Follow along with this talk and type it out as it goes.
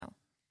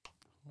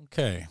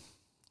Okay,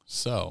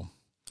 so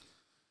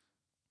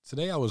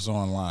today I was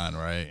online,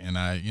 right? And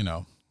I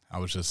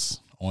was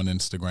just on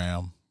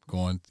Instagram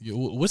going.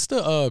 What's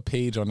the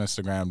page on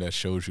Instagram that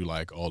shows you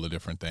like all the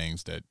different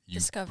things that you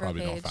Discover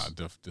probably page. don't find?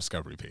 The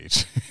Discovery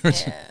page,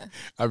 which Yeah.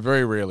 I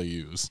very rarely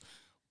use.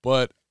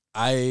 But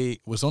I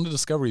was on the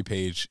Discovery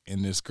page,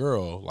 and this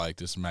girl, like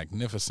this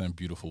magnificent,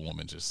 beautiful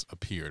woman, just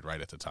appeared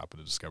right at the top of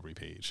the Discovery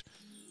page,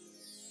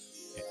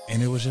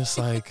 and it was just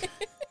like,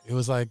 it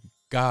was like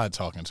God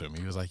talking to me.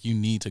 He was like, "You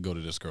need to go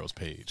to this girl's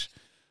page."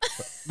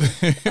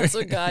 That's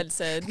what God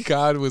said.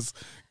 God is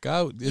You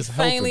helping.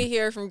 finally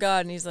hear from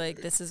God, and he's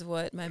like, this is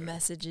what my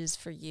message is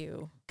for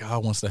you.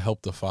 God wants to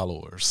help the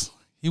followers.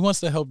 He wants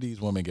to help these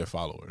women get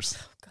followers.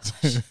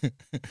 Gosh.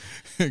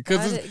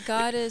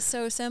 God is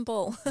so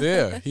simple.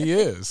 Yeah, he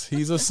is.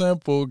 He's a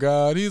simple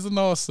God. He's an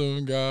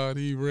awesome God.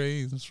 He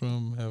reigns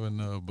from heaven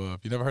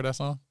above. You never heard that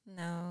song?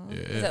 No.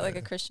 Yeah. Is that like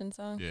a Christian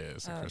song? Yeah,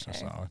 it's a Christian Okay.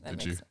 song. That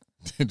Did makes you?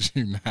 Did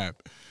you not?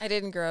 I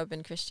didn't grow up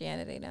in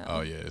Christianity, no.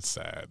 Oh yeah, it's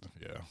sad.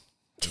 Yeah,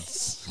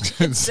 it's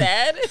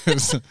Sad?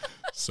 It's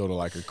sort of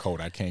like a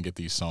cult. I can't get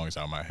these songs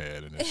out of my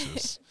head, and it's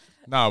just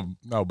no.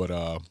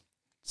 But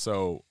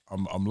so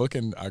I'm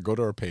looking. I go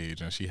to her page,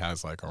 and she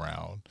has like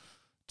around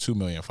 2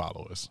 million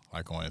followers,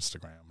 like on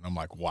Instagram, and I'm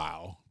like,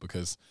 wow,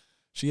 because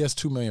she has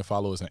 2 million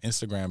followers, and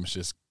Instagram is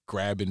just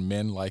grabbing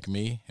men like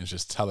me and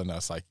just telling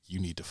us like, you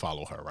need to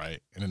follow her, right?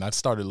 And then I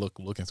started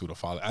looking through the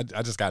follow. I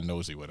just got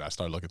nosy with it. I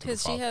started looking through the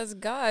Because follow. she has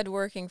God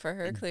working for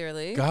her,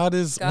 clearly. God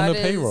is on the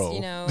payroll.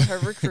 Her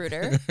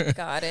recruiter.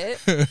 Got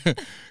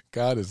it.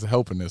 God is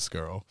helping this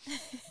girl.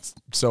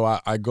 So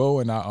I go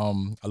and I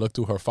look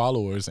through her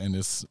followers, and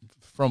it's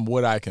from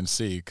what I can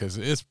see, because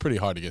it's pretty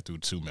hard to get through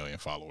 2 million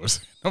followers,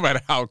 no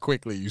matter how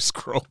quickly you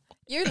scroll.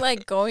 You're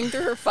like going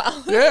through her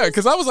followers. Yeah,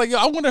 because I was like,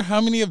 I wonder how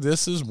many of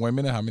this is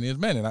women and how many is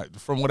men. And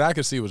from what I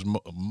could see, it was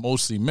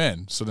mostly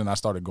men. So then I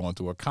started going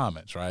through her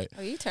comments, right?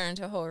 Oh, you turned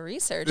into a whole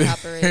research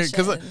operation.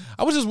 Because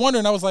I was just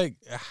wondering, I was like,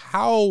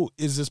 how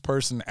is this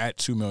person at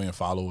 2 million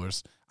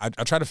followers? I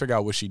tried to figure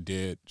out what she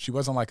did. She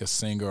wasn't like a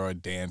singer or a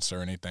dancer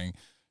or anything.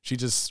 She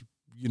just,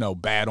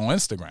 bad on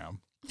Instagram.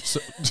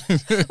 So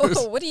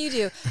what do you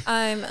do?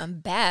 I'm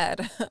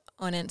bad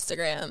on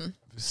Instagram.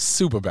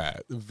 Super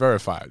bad.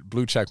 Verified.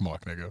 Blue check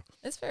mark, nigga.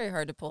 It's very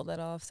hard to pull that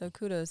off, so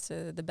kudos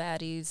to the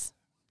baddies.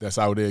 That's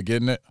out there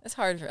getting it? It's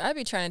hard. I'd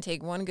be trying to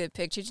take one good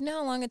picture. Do you know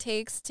how long it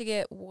takes to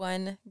get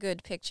one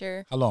good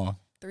picture? How long?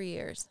 3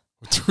 years.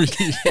 3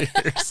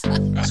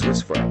 years.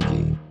 Swiss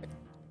Frankie.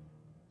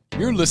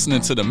 You're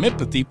listening to the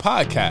Mympathy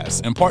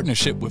Podcast in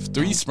partnership with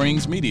Three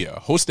Springs Media,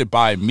 hosted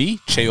by me,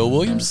 Cheo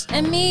Williams.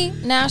 And me,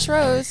 Nash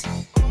Rose.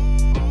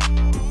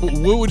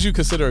 What would you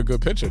consider a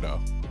good picture,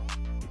 though?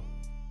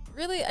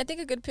 Really, I think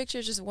a good picture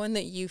is just one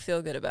that you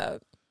feel good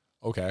about.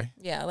 Okay.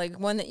 Yeah, like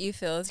one that you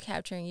feel is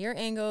capturing your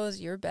angles,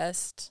 your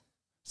best.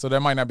 So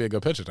that might not be a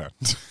good picture, then.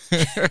 It's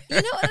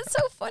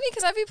so funny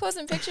because I be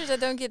posting pictures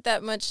that don't get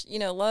that much,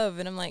 love.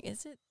 And I'm like,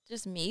 is it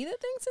just me that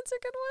thinks it's a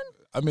good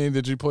one? I mean,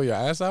 did you pull your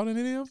ass out in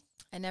any of them?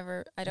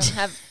 I don't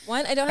have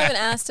an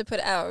ass to put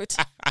out.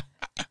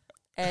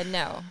 And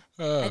no,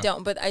 I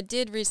don't. But I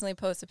did recently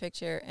post a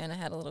picture and I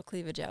had a little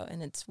cleavage out,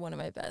 and it's one of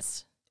my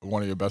best.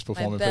 One of your best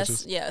performing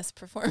pictures? Yes,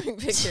 performing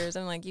pictures.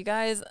 I'm like, you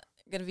guys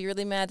are going to be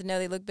really mad to know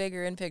they look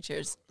bigger in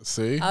pictures.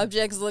 See?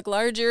 Objects look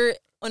larger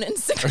on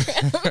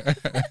Instagram.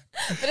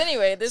 But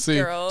anyway, this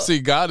girl. See,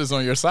 God is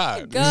on your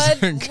side.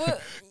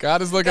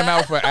 God is looking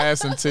out for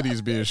ass and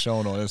titties being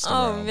shown on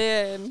Instagram. Oh,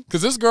 man.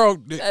 Because this girl,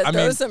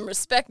 throw some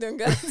respect on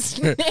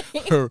God's name.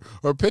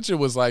 her picture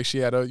was like she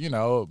had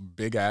a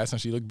big ass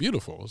and she looked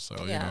beautiful. So,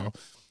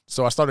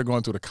 So I started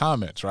going through the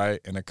comments,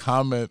 right? And the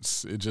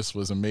comments, it just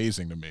was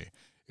amazing to me.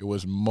 It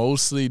was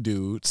mostly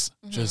dudes,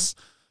 just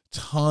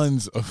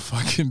tons of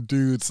fucking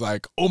dudes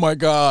like, oh my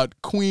God,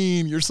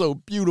 queen, you're so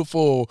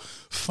beautiful.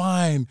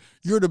 Fine,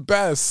 you're the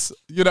best,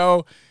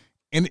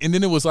 And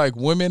then it was like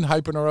women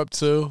hyping her up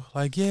too.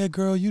 Like, yeah,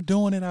 girl, you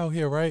doing it out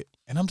here, right?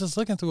 And I'm just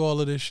looking through all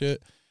of this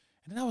shit.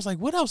 And then I was like,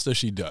 what else does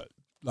she do?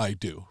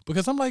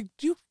 Because I'm like,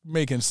 you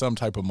making some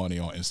type of money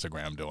on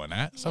Instagram doing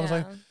that. So I was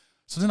like,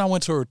 so then I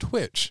went to her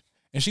Twitch.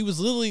 And she was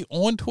literally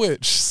on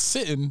Twitch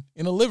sitting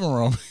in a living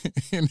room.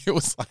 And it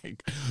was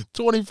like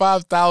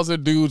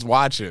 25,000 dudes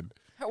watching.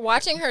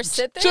 Watching her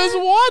sit there? Just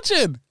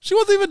watching. She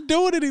wasn't even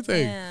doing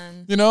anything.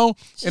 Man. And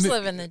She's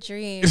living the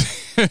dream.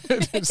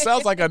 it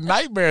sounds like a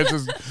nightmare.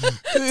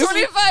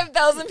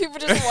 25,000 people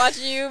just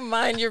watching you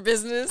mind your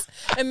business.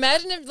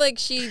 Imagine if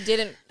she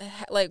didn't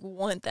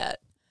want that.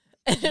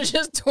 And it's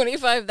just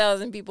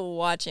 25,000 people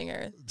watching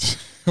her.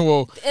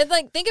 Well, and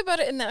think about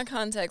it in that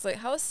context.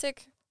 How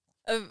sick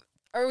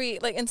are we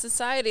in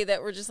society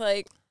that we're just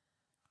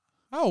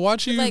I'll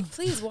watch you.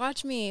 Please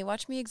watch me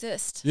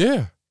exist.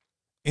 Yeah.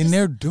 And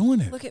they're doing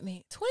it. Look at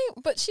me.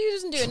 But she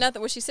wasn't doing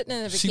nothing. Was she sitting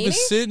in a bikini? She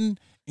was sitting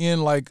in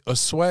a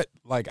sweat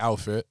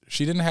outfit.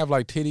 She didn't have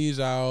titties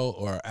out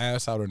or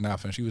ass out or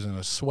nothing. She was in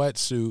a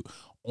sweatsuit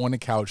on the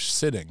couch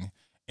sitting.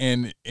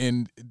 And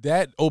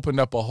that opened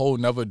up a whole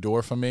nother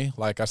door for me.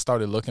 Like, I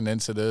started looking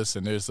into this,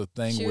 and there's a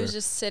thing She where was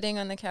just sitting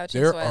on the couch.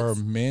 there are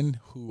men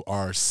who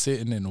are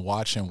sitting and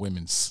watching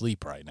women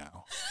sleep right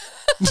now.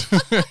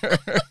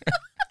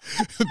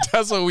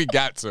 That's what we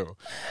got to.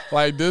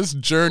 Like, this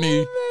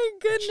journey oh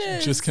my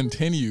goodness. just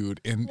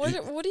continued. And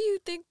what do you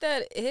think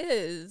that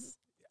is?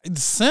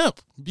 it's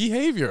simp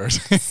behavior.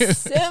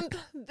 Simp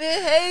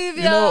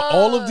behavior. You know,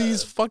 all of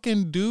these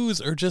fucking dudes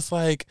are just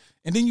like,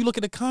 and then you look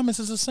at the comments,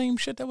 it's the same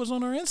shit that was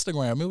on our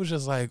Instagram. It was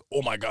just like,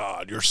 oh my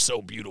God, you're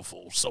so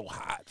beautiful, so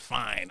hot,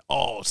 fine.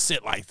 Oh,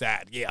 sit like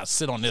that. Yeah,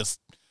 sit on this.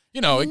 You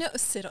know, You know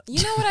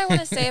what I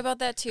want to say about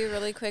that too,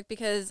 really quick,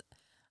 because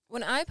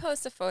when I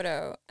post a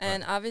photo,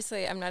 and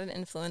obviously I'm not an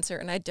influencer,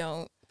 and I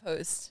don't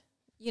post,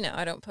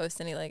 I don't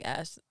post any like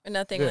ass,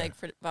 nothing like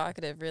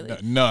provocative, really.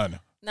 None.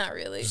 Not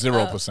really.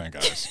 0%,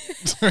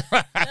 guys.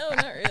 No,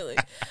 not really.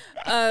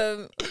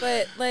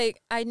 But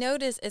like I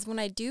notice is when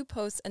I do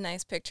post a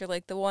nice picture,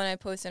 like the one I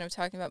posted, I'm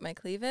talking about my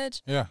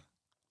cleavage. Yeah.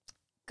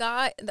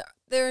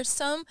 There are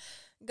some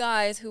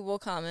guys who will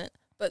comment,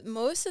 but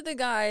most of the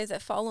guys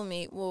that follow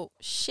me will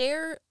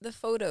share the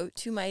photo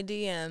to my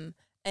DM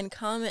and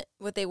comment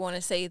what they want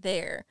to say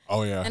there.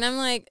 Oh yeah. And I'm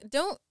like,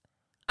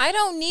 I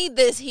don't need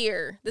this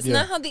here. That's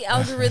not how the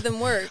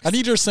algorithm works. I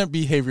need your simp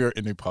behavior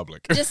in the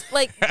public. Just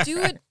like do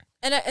it.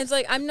 And it's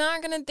like, I'm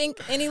not going to think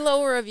any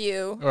lower of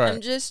you. Right.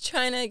 I'm just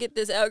trying to get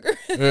this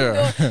algorithm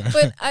going.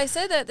 But I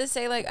said that to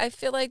say, like, I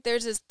feel like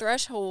there's this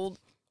threshold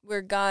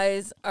where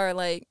guys are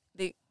like,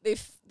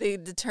 they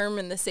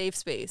determine the safe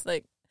space.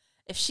 Like,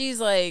 if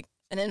she's like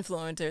an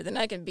influencer, then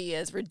I can be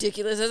as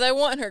ridiculous as I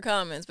want in her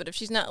comments. But if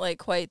she's not like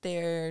quite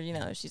there,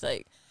 she's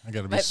like, I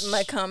gotta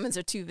my comments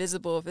are too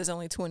visible if there's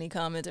only 20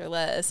 comments or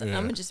less. And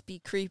I'm going to just be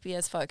creepy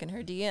as fuck in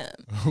her DM.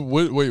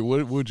 What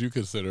would you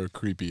consider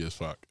creepy as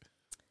fuck?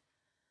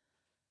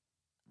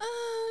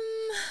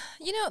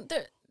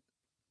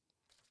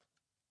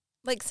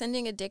 Like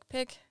sending a dick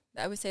pic,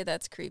 I would say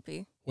that's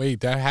creepy.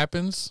 Wait, that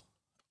happens?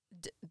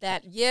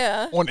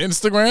 Yeah. On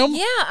Instagram?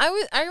 Yeah,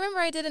 I remember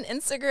I did an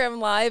Instagram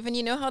live, and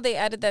you know how they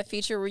added that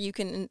feature where you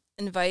can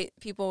invite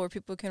people, where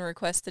people can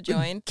request to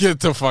join?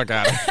 Get the fuck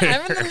out of here.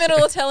 I'm in the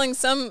middle of telling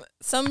some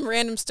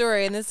random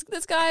story, and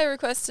this guy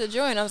requested to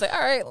join. I was like, all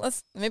right,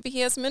 maybe he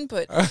has some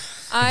input.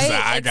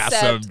 I got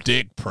some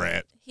dick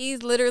print.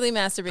 He's literally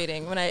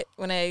masturbating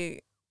when I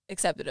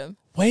accepted him.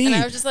 Wait. And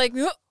I was just like,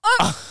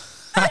 oh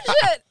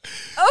shit.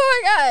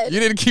 Oh my God.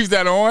 You didn't keep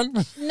that on?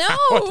 No,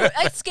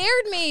 it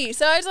scared me.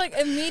 So I just like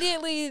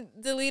immediately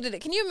deleted it.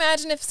 Can you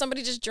imagine if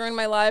somebody just joined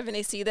my live and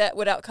they see that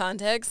without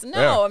context?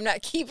 No, I'm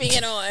not keeping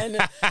it on.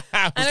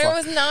 I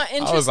was not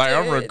interested. I was like,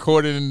 I'm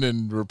recording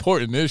and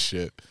reporting this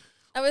shit.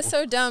 I was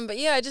so dumb. But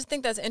yeah, I just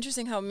think that's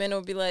interesting how men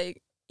will be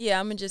like,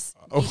 yeah, I'm going to just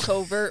be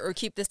covert or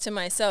keep this to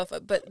myself.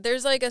 But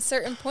there's like a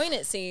certain point,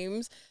 it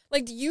seems.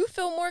 Like, do you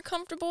feel more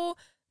comfortable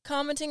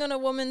commenting on a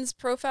woman's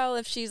profile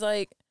if she's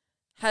like,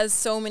 has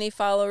so many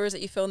followers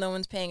that you feel no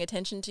one's paying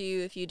attention to you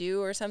if you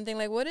do or something?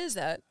 Like, what is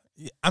that?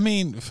 I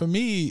mean, for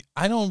me,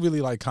 I don't really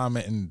like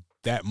commenting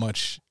that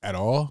much at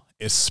all,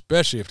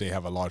 especially if they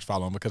have a large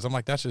following, because I'm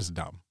like, that's just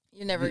dumb.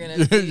 You're never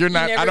gonna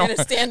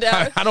stand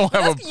out. I don't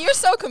have you're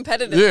so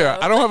competitive. Yeah, though.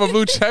 I don't have a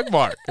blue check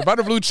mark. If I had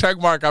a blue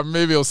check mark, I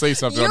maybe will say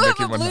something. You have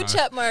a blue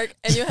check mark,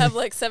 and you have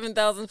like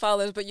 7,000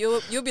 followers, but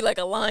you'll be like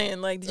a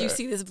lion. Like, did you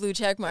see this blue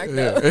check mark?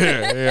 Though?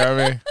 Yeah.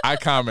 I mean, I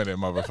commented,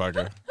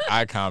 motherfucker.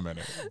 I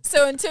commented.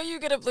 So until you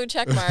get a blue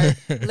check mark,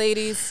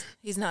 ladies,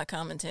 he's not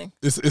commenting.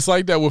 It's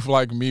like that with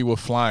like me with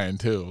flying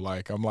too.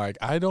 Like, I'm like,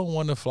 I don't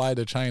want to fly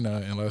to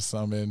China unless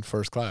I'm in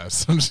first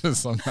class. I'm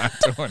not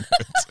doing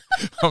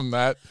it. I'm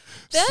not.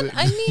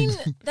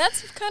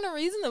 That's kind of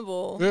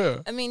reasonable. Yeah.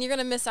 I mean, you're going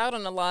to miss out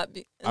on a lot.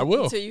 I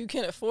will. So you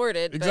can afford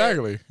it.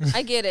 Exactly.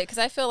 I get it, because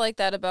I feel like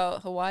that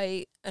about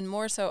Hawaii and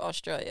more so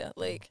Australia.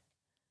 Like,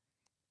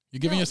 you're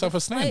giving yourself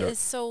a standard. The flight is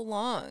so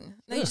long.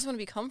 Now you just want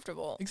to be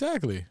comfortable.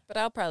 Exactly. But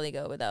I'll probably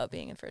go without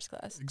being in first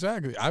class.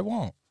 Exactly. I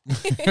won't.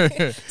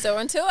 So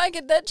until I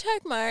get that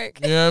check mark.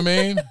 You know what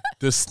I mean?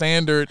 The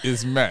standard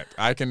is met.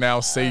 I can now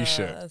say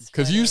shit.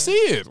 Because you see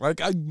it.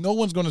 Like, no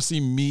one's going to see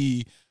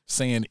me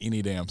saying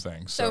any damn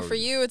thing. So for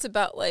you, it's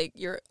about like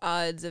your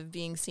odds of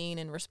being seen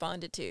and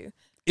responded to.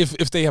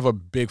 If they have a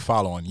big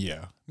following,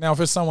 yeah. Now, if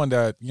it's someone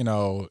that,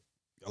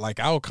 like,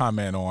 I'll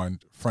comment on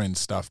friend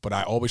stuff, but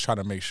I always try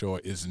to make sure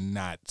it's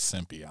not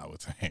simpy, I would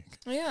think.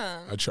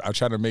 Yeah. I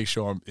try to make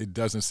sure it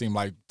doesn't seem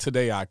like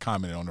today I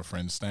commented on a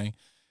friend's thing.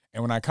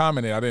 And when I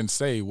commented, I didn't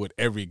say what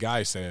every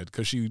guy said,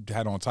 because she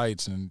had on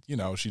tights and,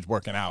 she's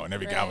working out, and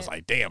every guy was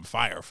like, damn,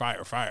 fire,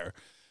 fire, fire.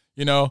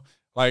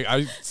 Like,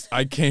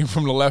 I came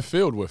from the left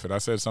field with it. I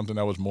said something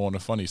that was more on the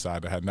funny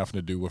side that had nothing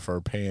to do with her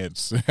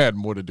pants. It had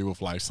more to do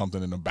with, like,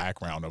 something in the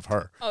background of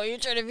her. Oh, you're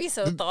trying to be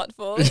so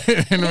thoughtful.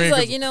 He's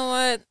like, you know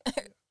what?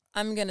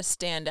 I'm going to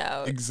stand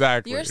out.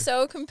 Exactly. You're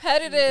so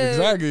competitive.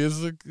 Exactly. It's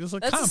a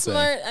That's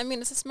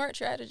it's a smart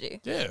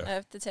strategy. Yeah. I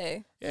have to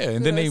say. Yeah,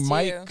 and then they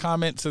might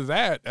comment to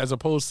that as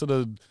opposed to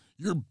the,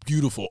 you're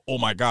beautiful. Oh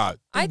my God.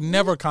 They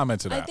never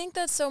commented that. I think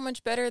that's so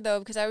much better though,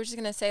 because I was just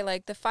gonna say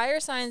like the fire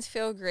signs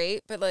feel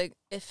great, but like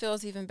it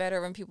feels even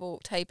better when people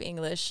type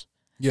English.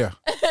 Yeah.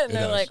 And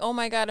they're like, oh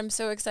my God, I'm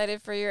so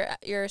excited for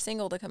your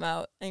single to come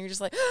out. And you're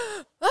just like,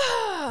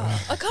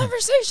 a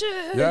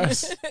conversation.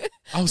 Yes.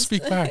 I'll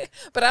speak back.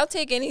 But I'll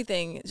take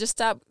anything. Just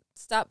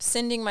stop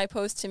sending my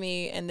post to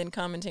me and then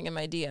commenting in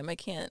my DM. I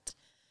can't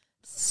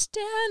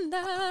stand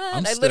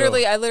that. I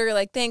literally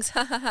like, thanks,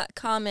 ha ha ha,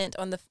 comment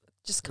on the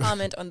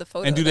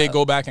photo. And do they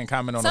go back and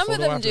comment on the photo?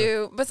 Some of them after?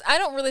 do, but I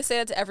don't really say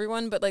that to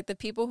everyone. But like the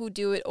people who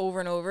do it over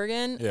and over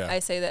again, I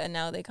say that, and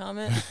now they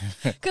comment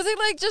because they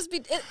like just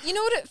be. You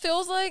know what it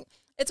feels like?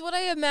 It's what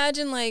I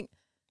imagine like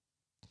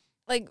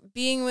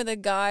being with a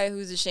guy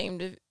who's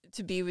ashamed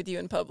to be with you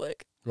in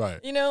public.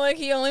 Right. You know, like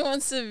he only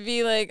wants to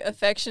be like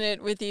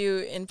affectionate with you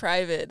in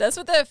private. That's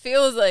what that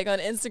feels like on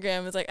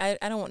Instagram. It's like I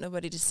don't want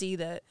nobody to see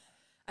that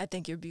I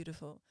think you're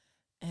beautiful.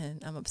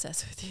 And I'm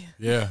obsessed with you.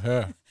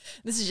 Yeah.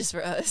 This is just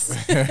for us.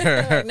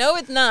 Like, no,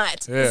 it's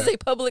not. Yeah. This is a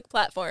public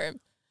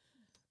platform.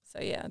 So,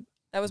 yeah,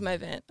 that was my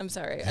vent. I'm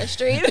sorry. I just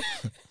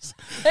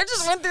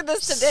went through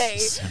this today.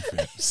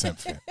 Simp.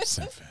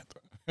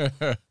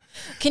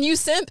 Can you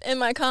simp in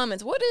my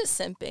comments? What is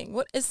simping?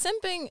 What is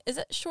simping? Is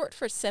that short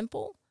for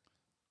simple?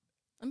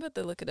 I'm about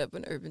to look it up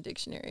in Urban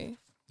Dictionary.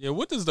 Yeah,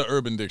 what does the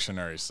Urban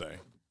Dictionary say?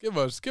 Give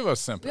us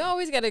simping. We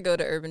always got to go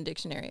to Urban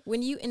Dictionary.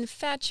 When you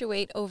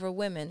infatuate over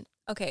women.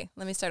 Okay,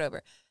 let me start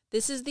over.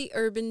 This is the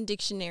Urban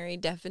Dictionary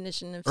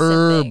definition of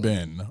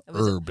simping.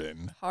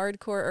 Urban.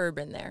 Hardcore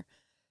urban there.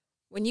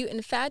 When you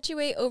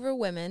infatuate over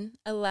women,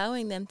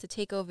 allowing them to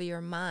take over your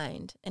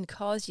mind and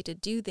cause you to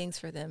do things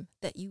for them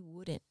that you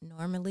wouldn't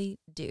normally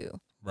do.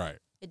 Right.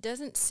 It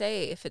doesn't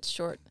say if it's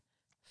short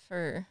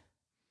for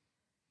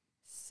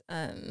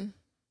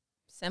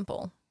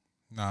simple.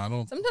 No, I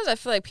don't. Sometimes I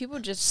feel like people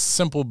just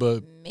simple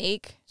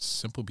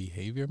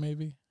behavior,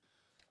 maybe.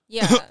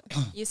 Yeah,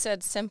 you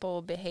said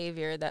simple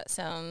behavior. That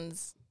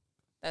sounds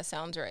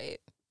right.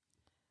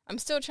 I'm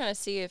still trying to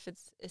see if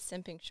is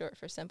simping short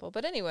for simple.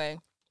 But anyway,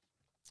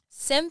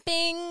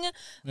 simping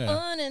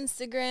on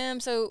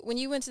Instagram. So when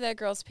you went to that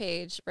girl's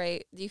page,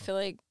 right, do you feel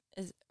like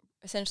is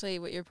essentially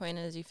what your point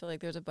is? You feel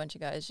like there's a bunch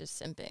of guys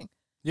just simping?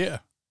 Yeah.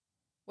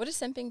 What is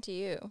simping to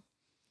you?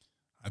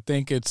 I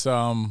think it's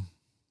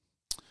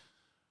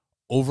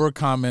over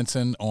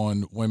commenting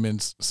on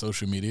women's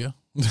social media.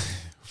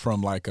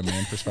 From like a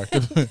man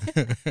perspective.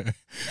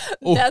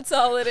 That's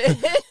all it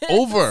is.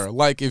 Over.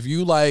 Like if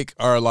you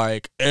are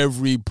like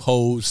every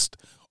post,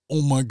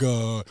 oh my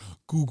God,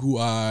 goo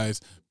eyes,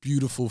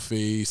 beautiful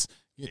face.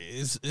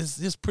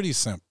 It's pretty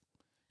simple.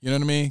 You know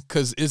what I mean?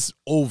 Because it's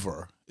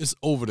over. It's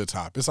over the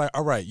top. It's like,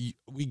 all right,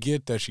 we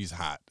get that she's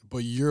hot, but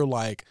you're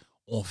like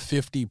on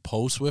 50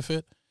 posts with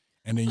it.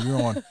 And then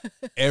you're on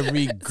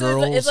every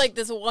girl's. So it's like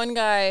this one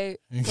guy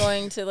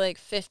going to like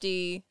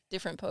 50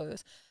 different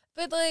posts.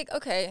 But like,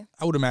 okay.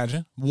 I would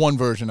imagine one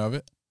version of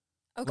it.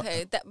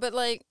 Okay, but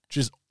like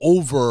just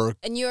over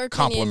in your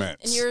opinion,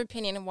 compliments. In your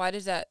opinion, why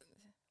is that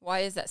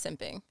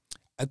simping?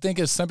 I think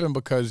it's simping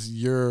because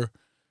you're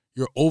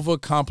over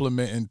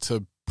complimenting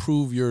to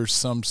prove you're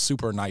some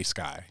super nice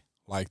guy.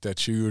 Like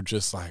that you're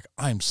just like,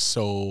 I'm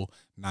so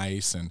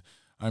nice and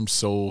I'm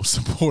so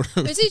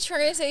supportive. Is he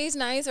trying to say he's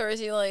nice or is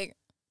he like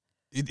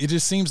It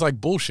just seems like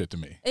bullshit to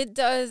me. It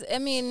does. I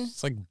mean,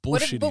 it's like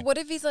bullshit. But what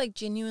if he's like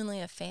genuinely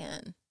a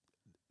fan?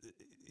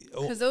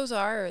 Because those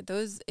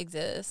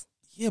exist.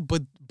 Yeah,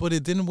 but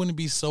it didn't want to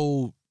be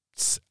so.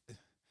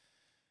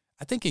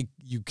 I think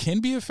you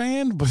can be a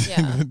fan, but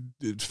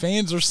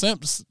fans are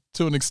simps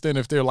to an extent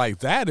if they're like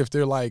that. If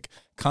they're like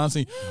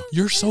constantly,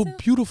 you're so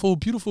beautiful,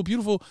 beautiful,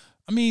 beautiful.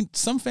 I mean,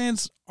 some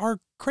fans are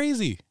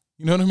crazy.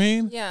 You know what I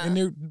mean? Yeah.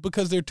 And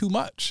because they're too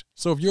much.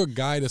 So if you're a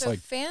guy that's like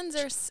fans.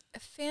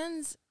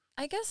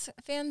 I guess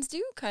fans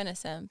do kind of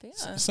simp,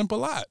 yeah. Simp a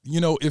lot.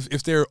 You know,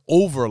 if they're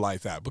over like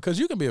that. Because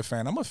you can be a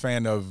fan. I'm a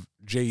fan of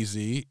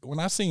Jay-Z. When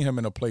I seen him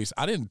in a place,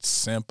 I didn't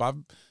simp.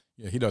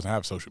 He doesn't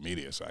have social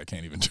media, so I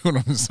can't even do it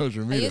on his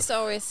social media. I used to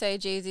always say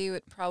Jay-Z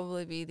would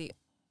probably be the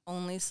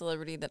only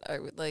celebrity that I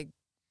would, like,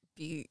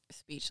 be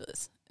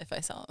speechless if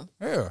I saw him.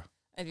 Yeah.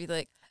 I'd be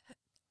like,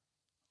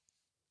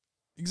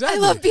 exactly.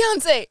 I love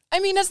Beyonce. I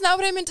mean, that's not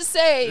what I meant to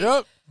say.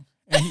 Yep.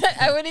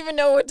 I wouldn't even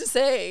know what to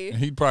say.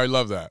 He'd probably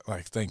love that.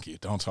 Like, thank you.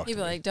 Don't talk to me. He'd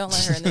be like, don't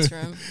let her in this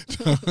room.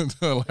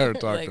 don't let her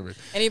talk like, to me.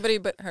 Anybody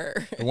but her.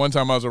 The one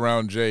time I was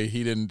around Jay,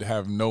 he didn't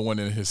have no one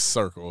in his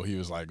circle. He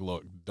was like,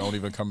 look, don't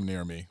even come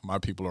near me. My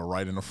people are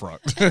right in the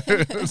front.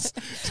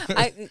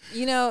 I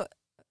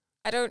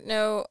don't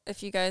know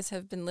if you guys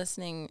have been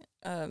listening,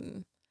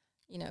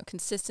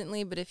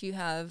 consistently, but if you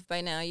have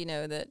by now, you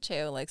know that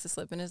Cheo likes to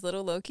slip in his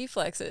little low-key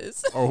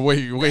flexes. Oh,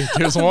 wait,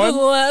 there's one?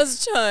 The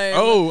last time.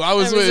 Oh, I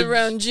was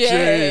around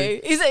Jay.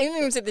 He didn't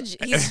even say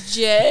he's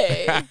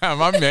Jay.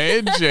 My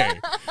man, Jay.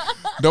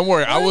 Don't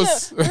worry,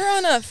 we're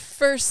on a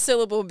first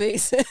syllable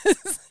basis.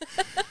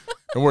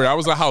 Don't worry, I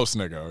was a house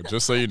nigga,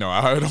 just so you know.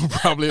 I had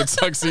probably a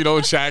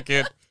tuxedo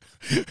jacket.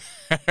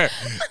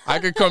 I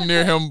could come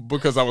near him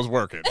because I was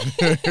working.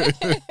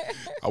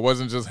 I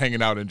wasn't just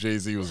hanging out and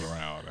Jay-Z was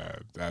around.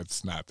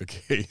 that's not the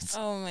case.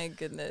 Oh my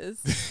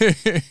goodness.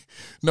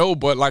 No,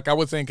 but like I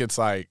would think it's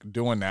like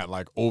doing that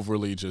like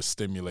overly just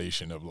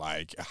stimulation of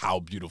like how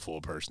beautiful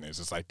a person is.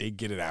 It's like they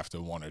get it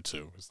after 1 or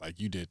 2. It's like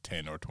you did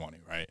 10 or 20,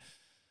 right?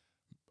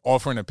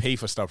 Offering to pay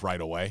for stuff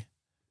right away.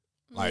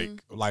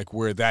 Like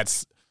where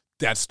that's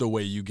the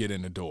way you get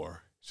in the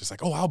door. It's just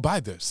like, oh, I'll buy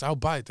this. I'll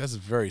buy it. That's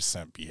very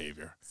simp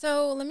behavior.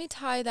 So let me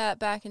tie that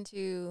back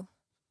into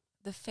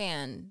the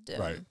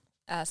fandom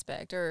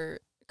aspect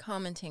or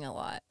commenting a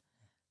lot.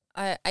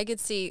 I could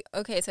see,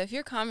 okay, so if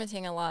you're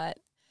commenting a lot,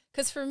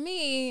 because for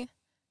me,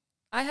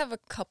 I have a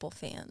couple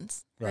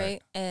fans,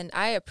 right? And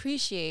I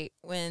appreciate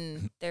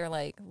when they're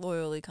like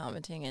loyally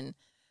commenting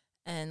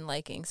and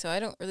liking. So I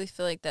don't really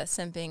feel like that's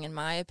simping in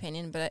my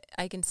opinion, but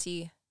I can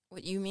see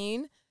what you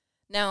mean.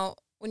 Now,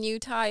 when you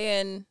tie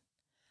in,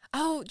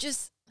 I'll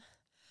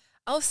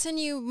send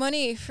you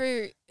money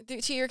to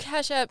your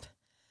Cash App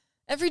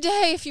every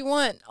day if you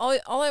want.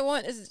 All I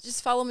want is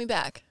just follow me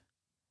back.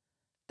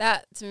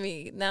 That to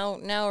me, now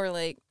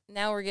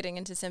we're getting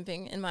into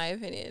simping in my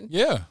opinion.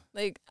 Yeah.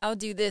 Like I'll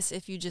do this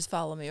if you just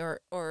follow me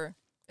or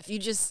if you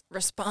just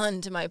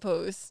respond to my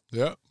post.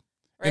 Yeah.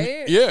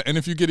 Right? And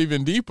if you get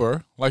even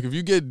deeper, like if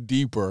you get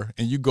deeper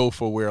and you go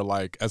for where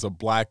like as a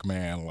black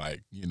man,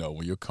 like, you know,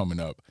 when you're coming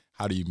up,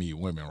 how do you meet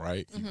women,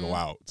 right? You go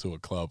out to a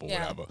club or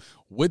whatever.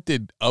 What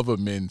did other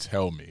men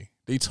tell me?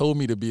 They told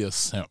me to be a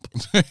simp.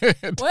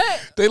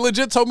 What? They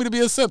legit told me to be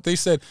a simp. They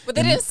said, but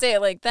they didn't say it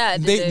like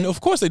that. Did they?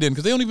 Of course they didn't,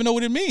 because they don't even know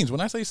what it means. When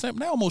I say simp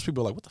now, most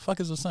people are like, "What the fuck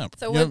is a simp?"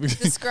 So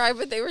describe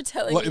what they were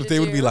telling you. If they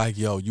would be like,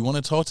 "Yo, you want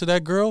to talk to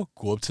that girl?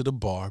 Go up to the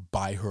bar,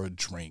 buy her a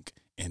drink,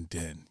 and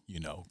then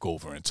go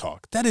over and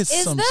talk." That is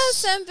that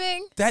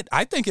simping? That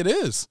I think it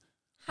is.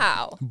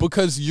 How?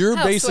 Because you're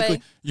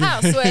basically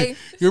Sway?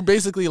 You're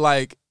basically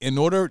like, in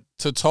order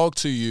to talk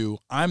to you,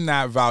 I'm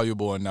not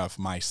valuable enough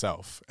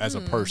myself as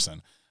a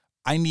person.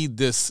 I need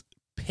this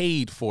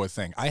paid for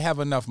thing. I have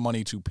enough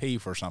money to pay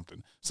for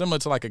something. Similar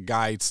to like a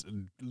guy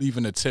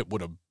leaving a tip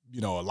with a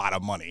lot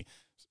of money.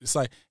 It's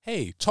like,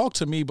 hey, talk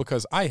to me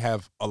because I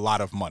have a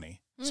lot of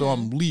money. So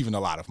I'm leaving a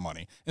lot of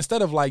money.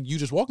 Instead of like you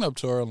just walking up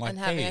to her and like,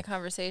 having a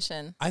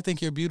conversation. I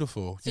think you're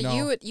beautiful. So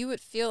you would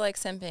feel like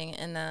simping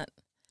in that.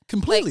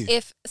 Completely.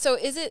 Like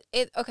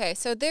okay,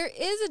 so there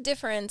is a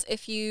difference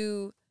if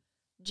you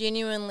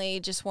genuinely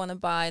just want to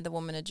buy the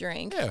woman a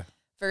drink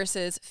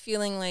versus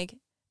feeling like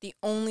the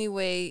only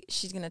way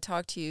she's going to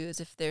talk to you is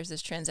if there's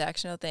this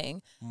transactional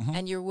thing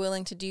and you're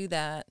willing to do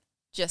that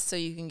just so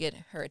you can get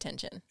her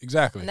attention.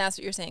 Exactly. And that's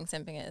what you're saying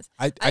simping is.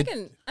 I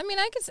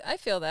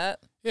feel that.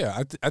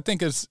 Yeah, I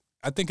think it's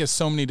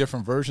so many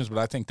different versions, but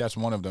I think that's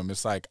one of them.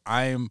 It's like,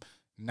 I'm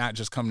not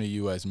just coming to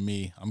you as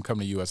me. I'm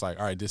coming to you as like,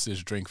 all right, this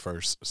is drink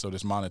first. So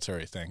this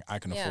monetary thing, I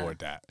can afford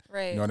that.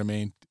 Right. You know what I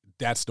mean?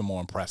 That's the more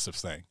impressive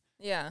thing.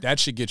 Yeah. That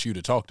should get you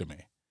to talk to me.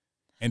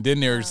 And then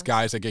there's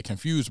guys that get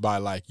confused by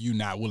like you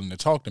not willing to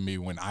talk to me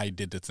when I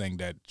did the thing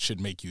that should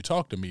make you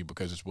talk to me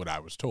because it's what I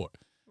was taught.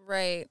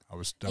 Right.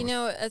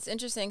 It's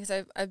interesting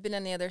because I've been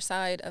on the other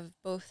side of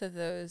both of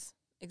those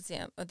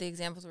the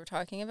examples we're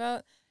talking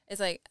about.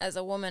 It's like, as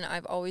a woman,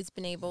 I've always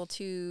been able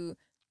to,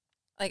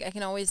 like, I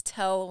can always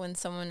tell when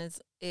someone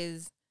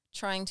is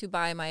trying to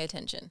buy my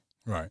attention.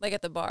 Right. Like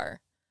at the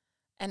bar.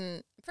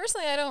 And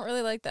personally, I don't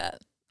really like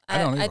that.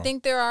 I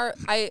think there are,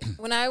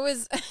 when I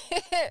was,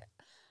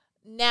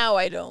 now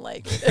I don't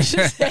like it, I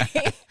should say.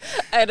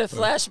 I had a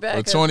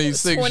flashback. For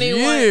 26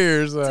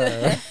 years.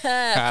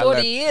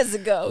 40 years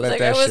ago.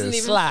 Like I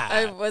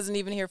wasn't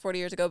even here 40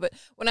 years ago. But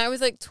when I was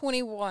like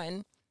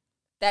 21,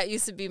 that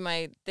used to be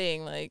my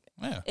thing. Like,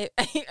 I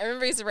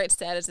remember I used to write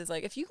statuses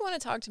like, if you want to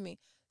talk to me,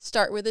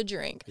 start with a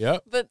drink.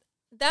 Yep. But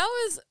that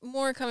was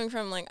more coming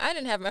from like, I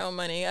didn't have my own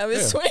money. I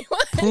was 21.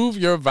 Prove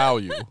your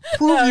value.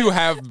 Prove you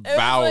have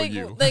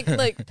value.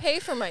 Like pay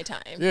for my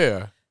time.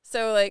 Yeah.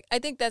 So like, I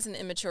think that's an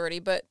immaturity.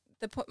 But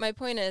my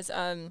point is,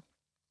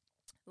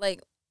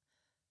 like,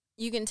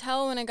 you can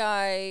tell when a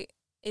guy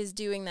is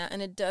doing that,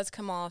 and it does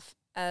come off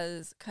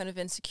as kind of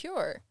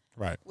insecure.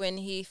 Right. When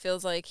he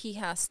feels like he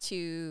has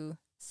to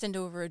send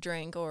over a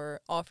drink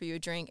or offer you a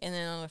drink, and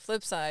then on the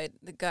flip side,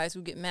 the guys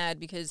would get mad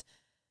because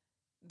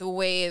the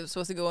way it was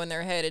supposed to go in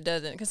their head, it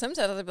doesn't. Because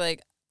sometimes I'll be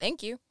like,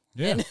 thank you.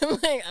 Yeah. And I'm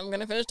like, I'm going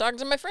to finish talking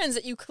to my friends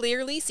that you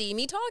clearly see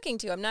me talking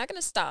to. I'm not going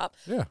to stop.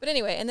 Yeah. But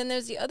anyway, and then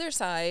there's the other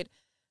side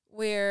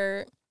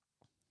where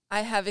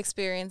I have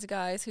experienced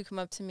guys who come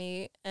up to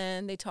me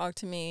and they talk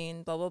to me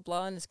and blah, blah,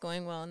 blah, and it's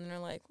going well. And they're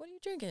like, what are you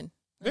drinking?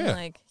 And I'm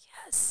like,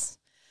 yes.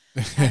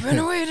 I've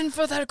been waiting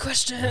for that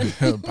question.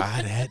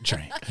 Buy that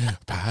drink.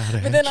 Buy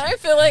that But then I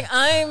feel like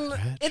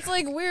it's drink.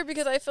 like weird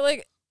because I feel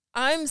like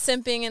I'm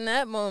simping in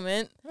that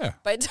moment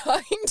by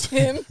talking to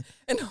him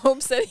in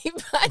hopes that he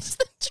buys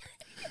the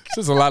drink.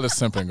 There's a lot of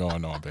simping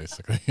going on,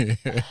 basically.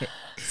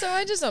 So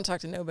I just don't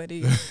talk to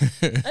nobody.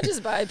 I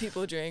just buy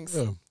people drinks.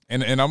 Yeah.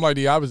 And I'm like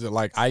the opposite.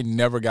 Like, I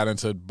never got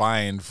into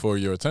buying for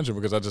your attention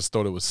because I just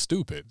thought it was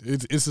stupid.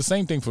 It's the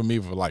same thing for me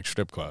for like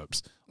strip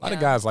clubs. A lot of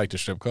guys like the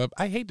strip club.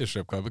 I hate the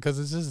strip club because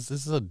this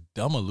is a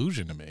dumb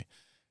illusion to me.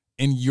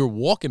 and you're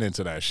walking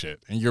into that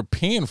shit and you're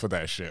paying for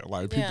that shit.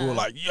 Like people are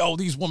like, yo,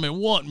 these women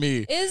want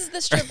me. Is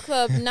the strip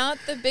club not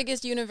the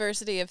biggest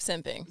university of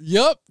simping?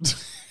 Yep.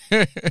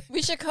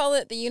 We should call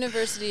it the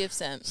University of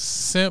Simp.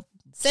 Simp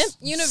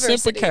University.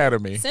 Simp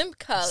Academy. Simp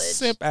College.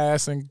 Simp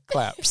ass and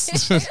claps.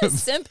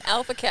 Simp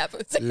Alpha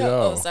Kappa.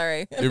 Yo, oh,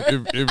 sorry.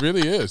 It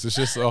really is. It's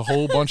just a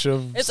whole bunch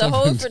of. It's a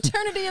whole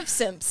fraternity of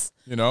simps.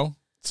 You know,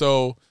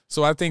 so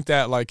I think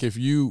that like if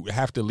you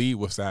have to lead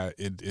with that,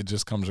 it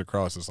just comes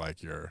across as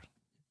like you're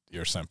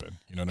simping.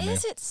 You know what I mean?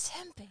 Is it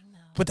simping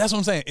though? But that's what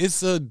I'm saying.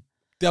 It's a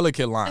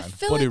delicate line. I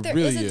feel but like it there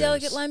really is a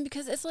delicate line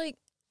because it's like,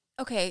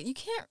 okay, you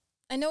can't.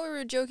 I know we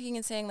were joking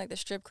and saying like the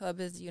strip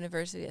club is the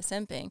University of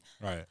Simping.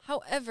 Right.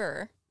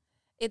 However,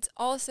 it's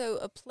also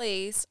a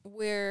place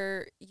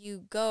where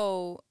you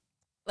go,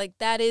 like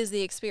that is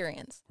the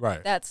experience.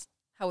 Right. That's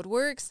how it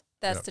works.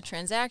 That's the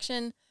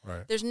transaction.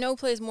 Right. There's no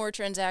place more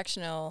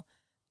transactional.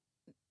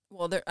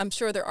 Well, I'm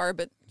sure there are,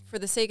 but for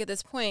the sake of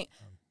this point,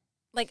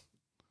 like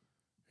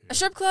a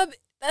strip club,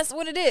 that's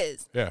what it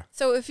is. Yeah.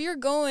 So if you're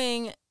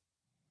going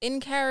in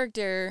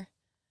character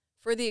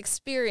for the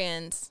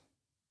experience,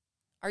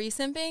 are you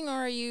simping or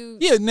are you?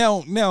 Yeah.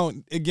 Now,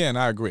 again,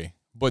 I agree,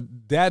 but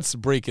that's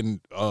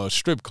breaking a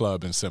strip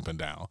club and simping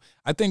down.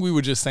 I think we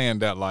were just saying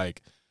that,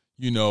 like,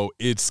 you know,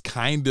 it's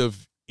kind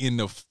of in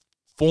the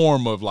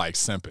form of like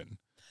simping.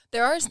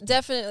 There are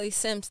definitely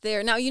simps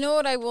there. Now, you know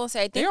what I will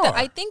say?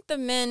 I think the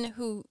men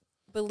who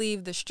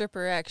believe the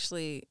stripper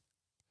actually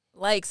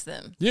likes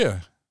them. Yeah.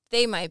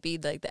 They might be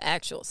like the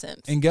actual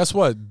simps. And guess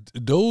what?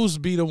 Those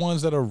be the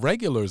ones that are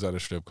regulars at a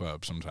strip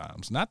club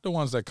sometimes, not the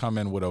ones that come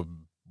in with a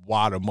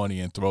wad of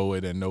money and throw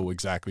it and know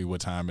exactly what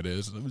time it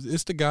is.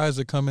 It's the guys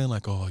that come in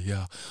like, oh,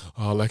 yeah,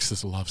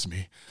 Alexis loves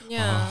me.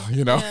 Yeah.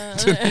 You know? Yeah.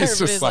 It's Everybody's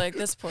just like,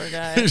 this poor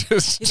guy. You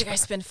think I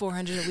spend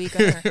 $400 a week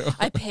on her?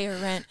 I pay her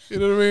rent. You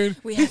know what I mean?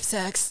 We have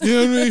sex. You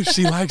know what I mean?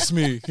 She likes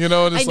me. You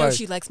know? And it's I know like,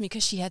 she likes me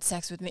because she had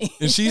sex with me.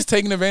 and she's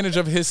taking advantage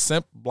of his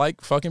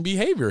simp-like fucking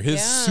behavior.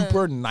 His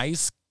super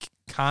nice,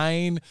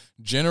 kind,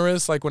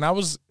 generous. Like when I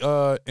was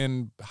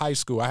in high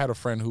school, I had a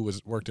friend who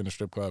worked in a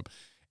strip club,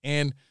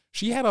 and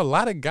she had a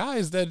lot of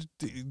guys that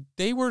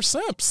they were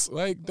simps.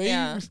 Like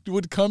they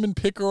would come and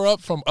pick her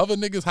up from other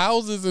niggas'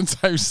 houses and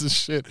types of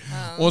shit.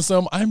 On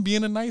some, I'm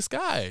being a nice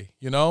guy,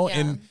 you know? Yeah.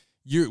 And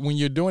when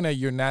you're doing that,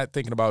 you're not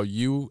thinking about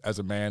you as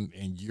a man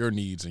and your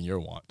needs and your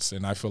wants.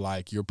 And I feel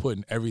like you're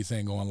putting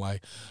everything on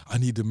like, I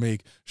need to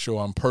make sure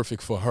I'm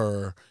perfect for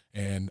her,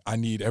 and I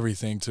need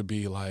everything to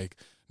be like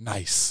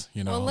nice,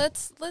 you know? Well,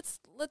 let's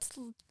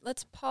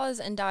pause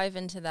and dive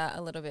into that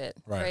a little bit,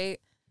 right?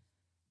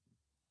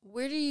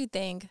 Where do you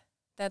think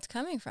that's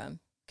coming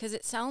from? Because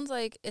it sounds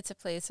like it's a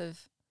place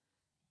of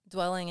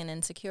dwelling in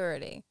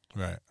insecurity,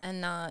 right,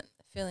 and not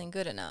feeling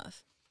good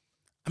enough.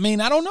 I mean,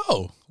 I don't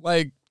know.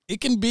 Like,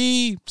 it can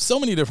be so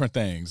many different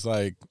things.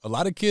 Like, a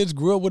lot of kids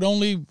grew up with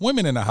only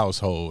women in the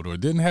household or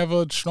didn't have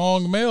a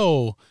strong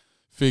male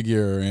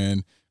figure,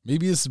 and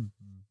maybe it's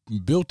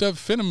built up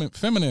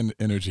feminine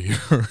energy.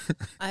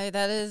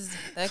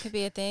 That could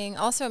be a thing.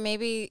 Also,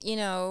 maybe, you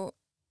know,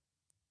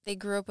 they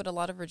grew up with a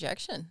lot of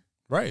rejection.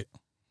 Right.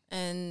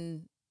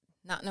 And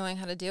not knowing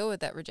how to deal with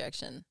that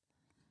rejection.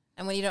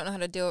 And when you don't know how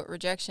to deal with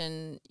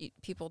rejection,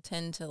 people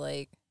tend to,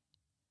 like,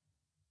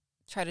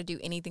 try to do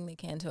anything they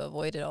can to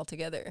avoid it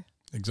altogether.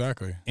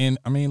 Exactly. And,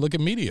 I mean, look at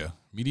media.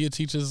 Media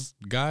teaches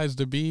guys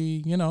to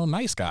be, you know,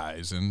 nice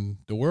guys. And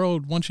the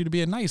world wants you to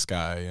be a nice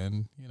guy.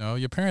 And, you know,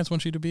 your parents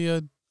want you to be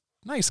a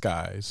nice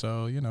guy.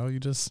 So, you know, you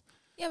just...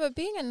 Yeah, but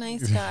being a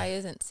nice guy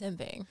isn't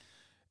simping.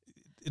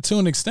 To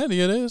an extent,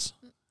 it is.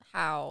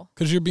 How?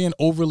 Because you're being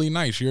overly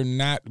nice. You're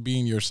not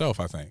being yourself,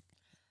 I think.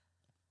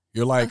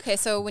 You're like... Okay,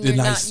 so when you're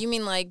nice, not... You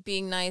mean like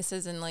being nice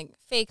as in like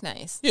fake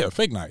nice? Yeah,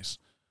 fake nice.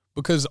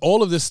 Because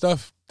all of this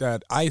stuff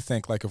that I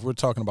think, like if we're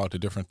talking about the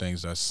different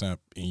things that simp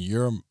in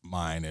your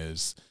mind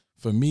is,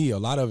 for me, a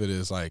lot of it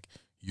is like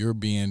you're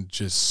being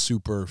just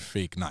super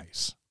fake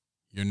nice.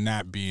 You're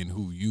not being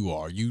who you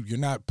are. You're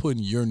not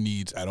putting your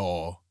needs at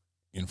all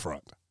in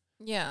front.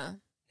 Yeah.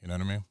 You know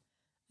what I mean?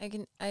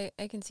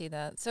 I can see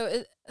that.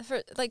 So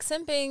for like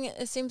simping,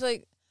 it seems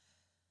like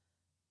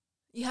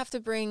you have to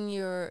bring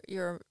your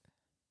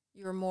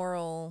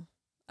moral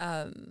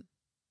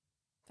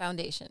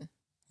foundation.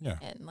 Yeah.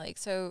 And like,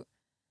 so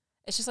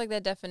it's just like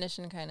that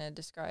definition kind of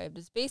described.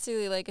 It's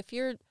basically like if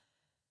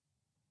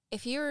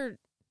you're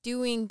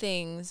doing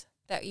things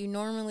that you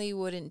normally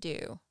wouldn't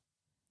do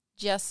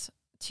just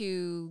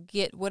to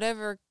get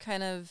whatever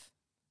kind of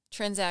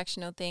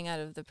transactional thing out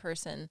of the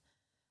person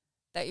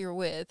that you're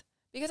with,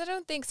 because I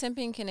don't think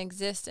simping can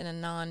exist in a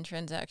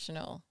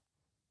non-transactional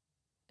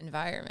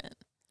environment.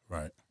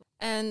 Right.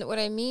 And what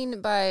I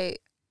mean by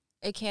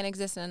it can't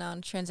exist in a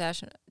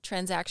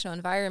non-transactional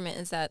environment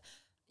is that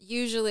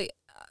usually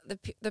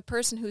the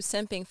person who's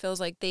simping feels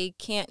like they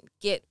can't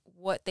get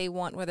what they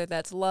want, whether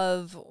that's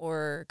love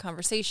or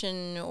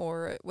conversation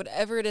or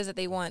whatever it is that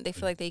they want. They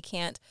feel like they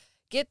can't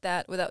get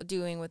that without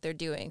doing what they're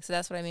doing. So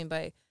that's what I mean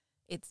by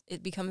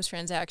it becomes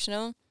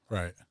transactional.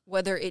 Right.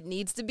 Whether it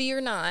needs to be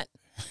or not,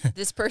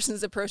 this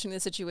person's approaching the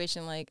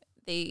situation like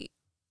they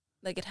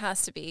Like it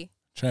has to be.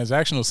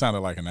 Transactional sounded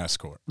like an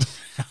escort.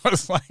 I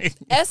was like,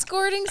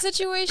 escorting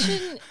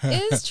situation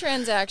is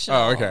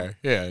transactional. Oh, okay.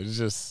 Yeah, it's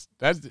just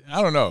that.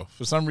 I don't know.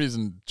 For some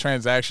reason,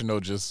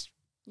 transactional just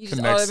you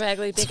just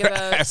automatically think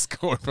about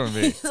escort for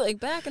me. It's like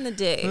back in the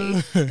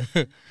day.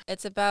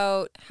 It's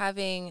about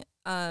having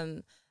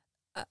like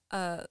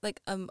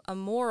a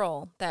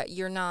moral that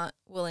you're not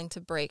willing to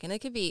break, and it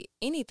could be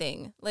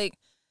anything. Like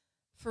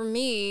for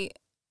me,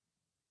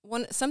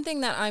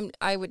 something that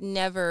I would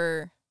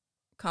never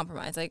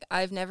compromise. Like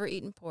I've never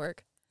eaten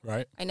pork.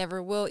 Right. I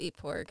never will eat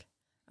pork.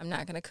 I'm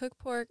not going to cook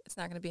pork. It's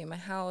not going to be in my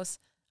house.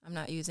 I'm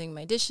not using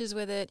my dishes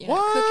with it. You're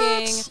not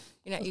cooking.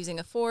 You're not using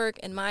a fork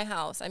in my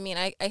house. I mean,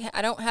 I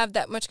don't have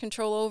that much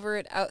control over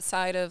it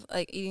outside of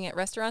like eating at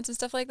restaurants and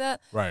stuff like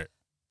that. Right.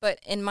 But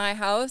in my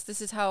house, this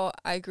is how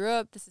I grew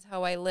up. This is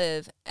how I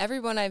live.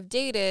 Everyone I've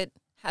dated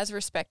has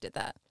respected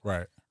that.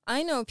 Right.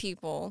 I know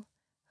people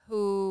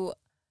who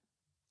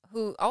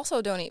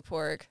also don't eat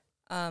pork.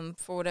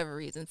 For whatever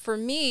reason. For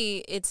me,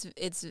 it's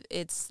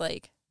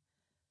like,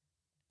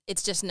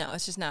 it's just no,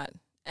 it's just not,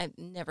 I'm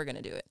never going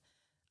to do it.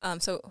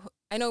 So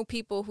I know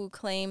people who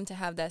claim to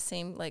have that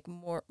same like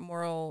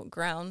moral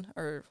ground,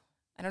 or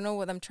I don't know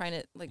what I'm trying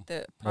to, like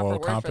the proper moral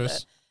word compass. for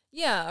that.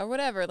 Yeah, or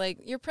whatever, like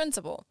your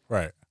principle.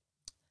 Right.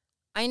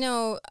 I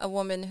know a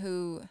woman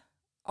who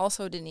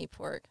also didn't eat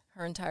pork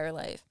her entire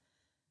life,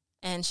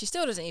 and she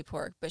still doesn't eat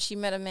pork, but she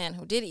met a man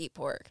who did eat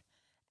pork,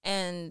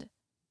 and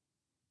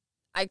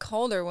I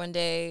called her one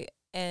day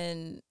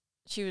and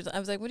I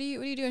was like, what are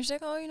you doing? She's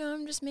like, oh,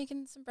 I'm just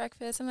making some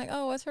breakfast. I'm like,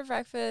 oh, what's for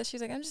breakfast? She's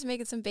like, I'm just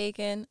making some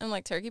bacon. I'm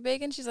like, turkey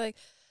bacon? She's like,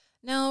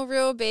 no,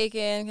 real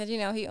bacon. Cause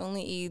he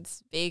only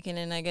eats bacon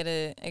and I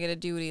gotta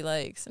do what he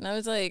likes. And I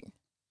was like,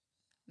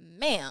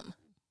 ma'am,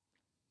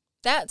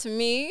 that to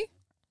me,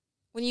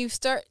 when you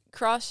start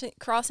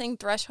crossing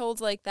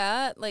thresholds like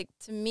that, like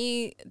to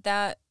me,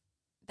 that's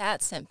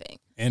simping.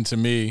 And to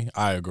me,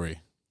 I agree.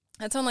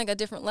 That's on like a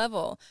different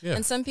level. Yeah.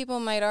 And some people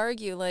might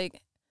argue like,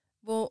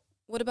 well,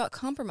 what about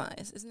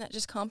compromise? Isn't that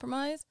just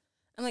compromise?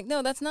 I'm like,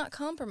 no, that's not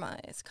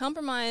compromise.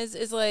 Compromise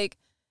is like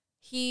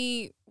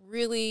he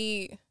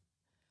really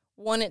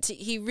wants to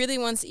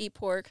eat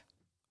pork.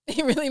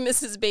 He really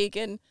misses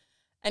bacon.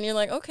 And you're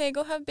like, okay,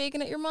 go have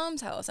bacon at your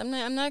mom's house. I'm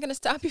not going to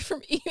stop you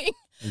from eating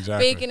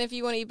bacon if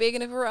you want to eat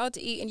bacon. If we're out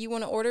to eat and you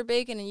want to order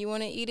bacon and you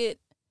want to eat it,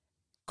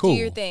 cool. Do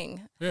your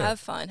thing. Yeah. Have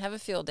fun. Have a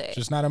field day.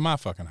 Just not in my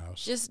fucking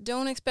house. Just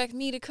don't expect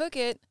me to cook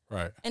it.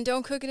 Right. And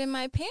don't cook it in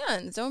my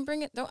pans. Don't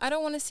bring it. I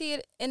don't want to see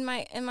it in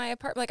my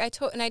apartment. Like I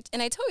told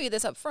you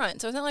this up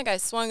front. So it's not like I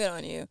swung it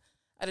on you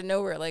out of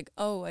nowhere. Like,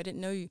 oh, I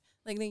didn't know you.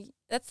 Like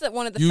that's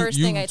one of the first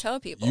thing I tell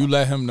people. You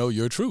let him know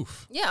your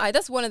truth. Yeah,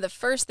 that's one of the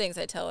first things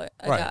I tell a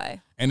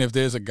guy. And if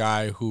there's a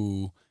guy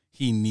who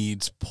he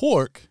needs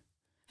pork.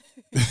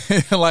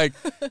 Like,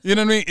 you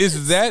know what I mean?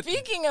 Is that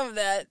speaking of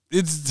that?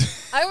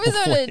 I was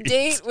on a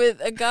date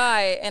with a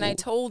guy and I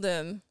told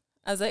him,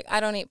 I was like, I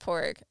don't eat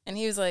pork, and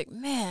he was like,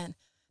 man,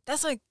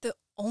 that's like the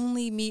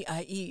only meat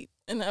I eat,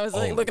 and I was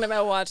like looking at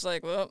my watch,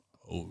 like, well,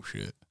 oh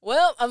shit.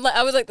 Well,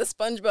 I was like the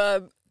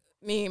SpongeBob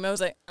meme. I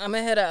was like, I'm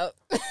gonna head out.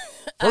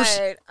 All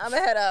right, I'm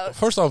gonna head out.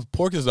 First off,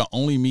 pork is the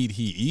only meat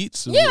he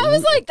eats. Yeah, I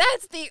was like,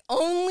 that's the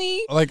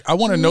only. Like, I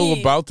want to know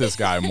about this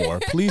guy more.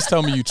 Please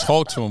tell me you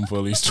talked to him for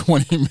at least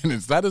 20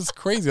 minutes. That is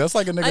crazy. That's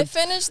like a nigga. I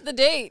finished the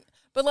date,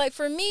 but like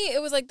for me,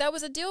 it was like that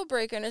was a deal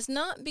breaker, and it's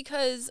not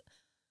because,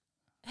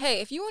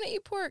 hey, if you want to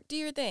eat pork, do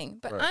your thing.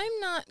 But right. I'm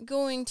not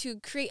going to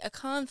create a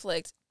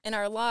conflict in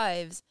our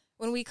lives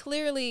when we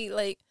clearly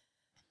like.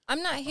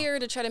 I'm not here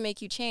to try to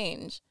make you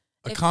change.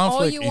 A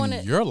conflict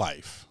in your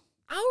life.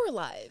 Our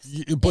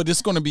lives. But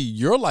it's going to be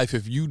your life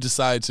if you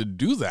decide to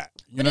do that.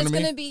 You know what I mean? But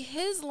it's going to be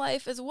his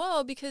life as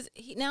well because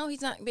now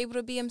he's not able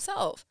to be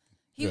himself.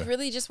 He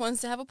really just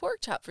wants to have a pork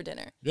chop for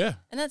dinner. Yeah.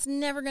 And that's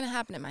never going to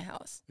happen in my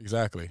house.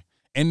 Exactly.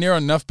 And there are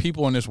enough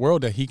people in this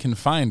world that he can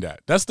find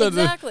that. That's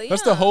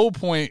the whole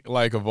point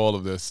like of all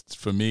of this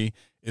for me.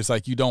 It's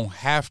like you don't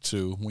have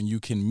to when you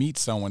can meet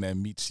someone that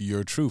meets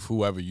your truth,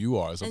 whoever you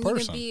are as a person. And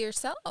you can be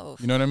yourself.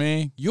 You know what I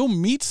mean? You'll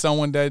meet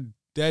someone that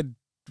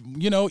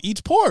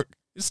eats pork.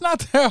 It's not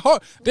that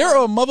hard. There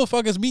are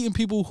motherfuckers meeting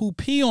people who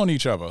pee on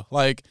each other.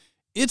 Like,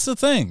 it's a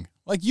thing.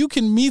 Like, you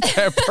can meet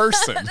that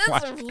person. That's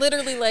like,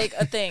 literally like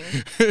a thing.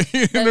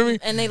 You know what I mean?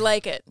 And they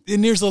like it.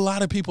 And there's a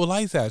lot of people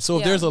like that. So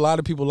if there's a lot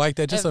of people like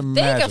that, just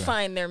imagine. They can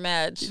find their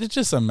match.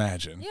 Just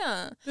imagine.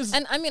 Yeah.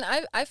 And I mean,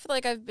 I feel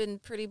like I've been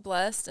pretty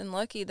blessed and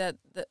lucky that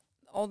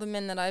all the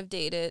men that I've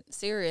dated,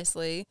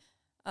 seriously,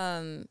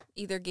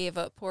 either gave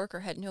up pork or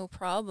had no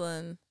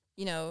problem,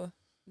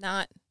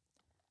 not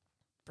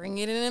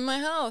bringing it in my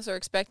house or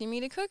expecting me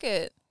to cook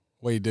it.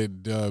 Wait,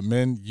 did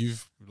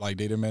you've like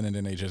dated men and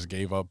then they just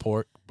gave up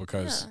pork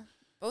because? Yeah.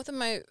 Both of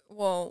my,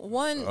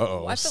 one,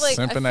 I feel like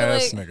simping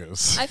ass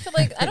niggas. I feel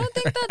like I don't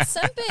think that's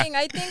simping.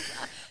 I think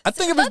I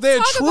think if it's their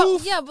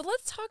truth. But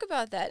let's talk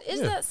about that.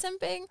 Is that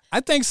simping? I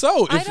think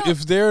so.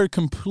 If they're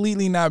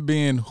completely not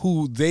being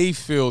who they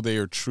feel they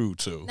are true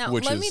to, now,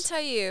 which let is me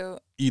tell you,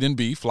 eating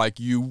beef, like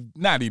you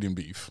not eating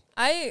beef.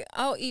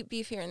 I'll eat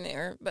beef here and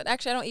there, but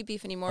actually I don't eat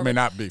beef anymore. I mean,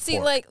 not beef. See,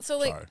 pork.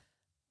 Sorry.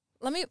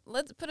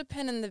 Let's put a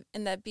pin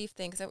in that beef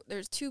thing, because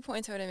there's 2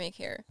 points I want to make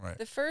here. Right.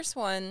 The first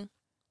one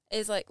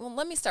is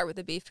let me start with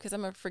the beef, because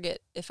I'm gonna forget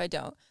if I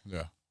don't.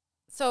 Yeah.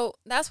 So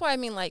that's why I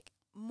mean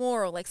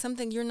moral,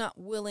 something you're not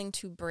willing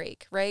to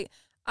break, right?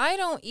 I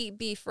don't eat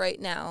beef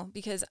right now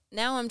because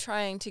now I'm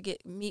trying to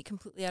get meat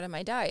completely out of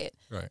my diet.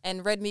 Right.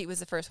 And red meat was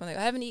the first one. I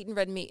haven't eaten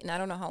red meat in I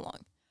don't know how long.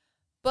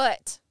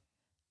 But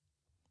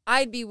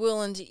I'd be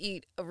willing to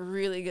eat a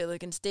really good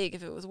looking steak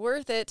if it was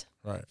worth it.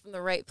 Right. From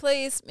the right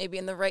place, maybe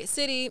in the right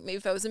city, maybe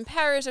if I was in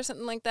Paris or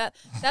something like that.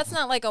 That's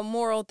not a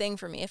moral thing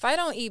for me. If I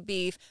don't eat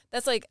beef,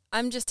 that's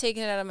I'm just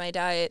taking it out of my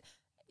diet.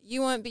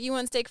 You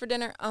want steak for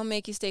dinner? I'll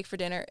make you steak for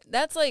dinner.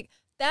 That's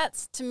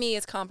to me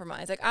is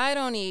compromise. I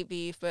don't eat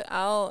beef, but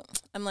I'll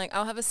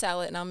have a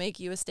salad and I'll make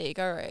you a steak.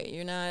 All right,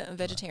 you're not a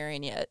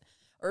vegetarian yet.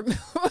 Or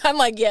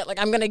I'm I'm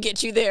going to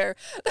get you there.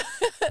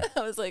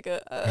 That was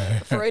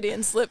a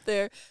Freudian slip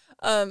there.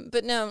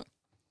 But no,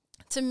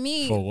 to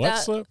me, for what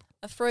slip?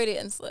 A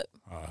Freudian slip.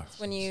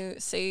 When you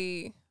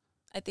say,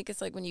 I think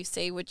it's when you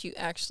say what you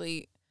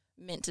actually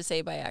meant to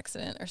say by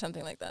accident or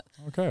something like that.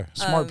 Okay,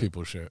 smart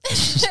people shit.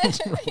 He's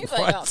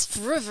what?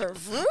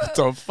 What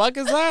the fuck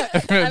is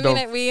that? I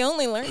mean, we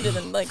only learned it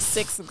in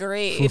 6th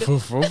grade.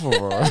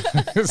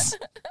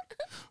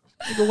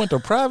 Nigga went to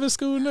private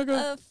school,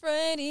 nigga. A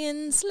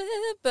Freudian slip.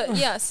 But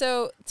yeah,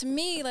 so to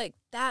me,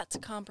 that's a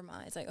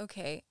compromise.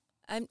 Okay,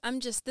 I'm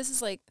just, this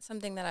is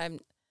something that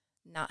I'm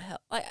not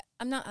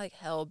I'm not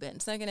hell bent.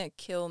 It's not gonna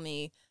kill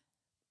me.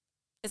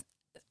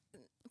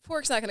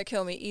 Pork's not gonna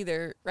kill me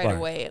either right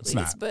away, at least.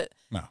 Not. But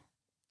no,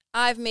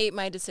 I've made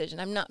my decision.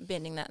 I'm not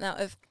bending that. Now,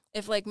 if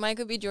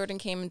Michael B. Jordan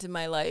came into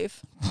my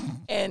life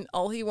and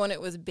all he wanted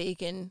was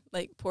bacon,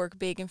 pork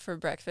bacon for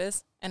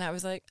breakfast, and I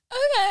was like,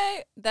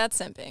 okay, that's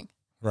simping.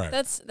 Right.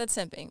 That's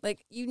simping.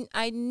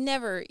 I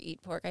never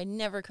eat pork. I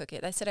never cook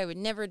it. I said I would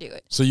never do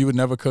it. So you would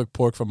never cook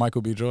pork for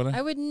Michael B. Jordan?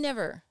 I would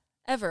never,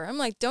 ever. I'm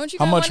don't you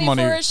got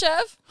money for a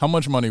chef? How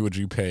much money would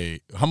you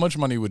pay? How much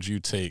money would you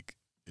take?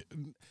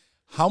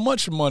 How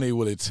much money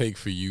would it take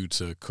for you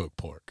to cook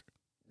pork?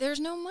 There's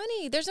no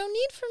money. There's no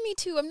need for me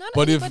to. I'm not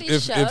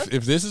anybody's anybody's chef.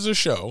 If this is a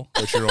show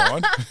that you're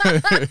on,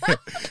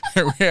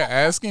 and we're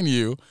asking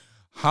you,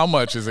 how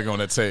much is it going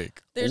to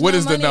take? What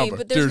is the number?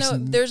 But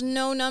there's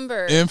no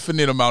number.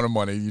 Infinite amount of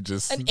money. You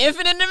just an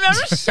infinite amount.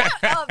 Shut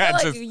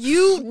up!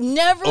 You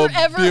never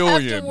ever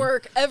have to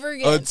work ever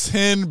again. A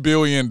 $10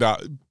 billion.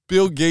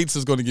 Bill Gates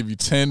is going to give you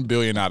 $10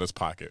 billion out of his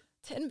pocket.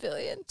 10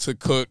 billion to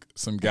cook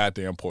some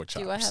goddamn pork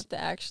chops. Do I have to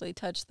actually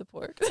touch the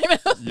pork?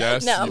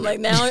 Yes. Now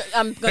now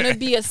I'm gonna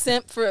be a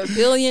simp for $1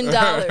 billion.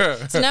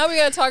 So now we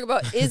gotta talk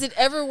about, is it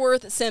ever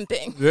worth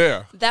simping?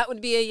 Yeah. That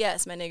would be a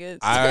yes, my nigga.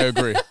 I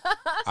agree.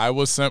 I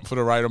will simp for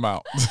the right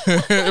amount.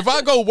 If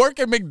I go work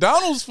at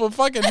McDonald's for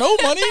fucking no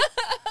money,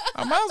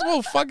 I might as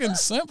well fucking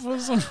simp for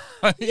some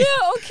money. Yeah,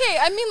 okay.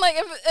 I mean,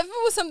 if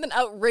it was something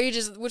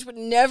outrageous, which would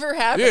never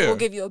happen, we'll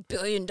give you $1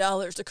 billion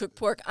to cook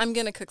pork. I'm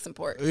gonna cook some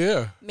pork.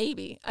 Yeah.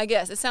 Maybe. I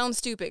guess it sounds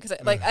stupid because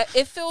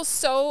it feels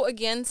so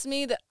against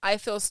me that I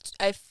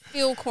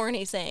feel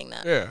corny saying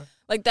that. Yeah.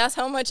 That's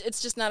how much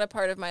it's just not a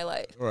part of my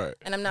life. Right.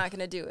 And I'm not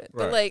gonna do it.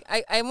 Right.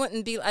 But I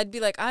wouldn't be. I'd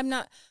be I'm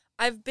not.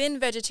 I've been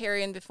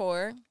vegetarian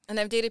before, and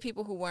I've dated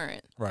people who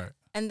weren't. Right.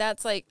 And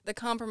that's the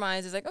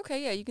compromise is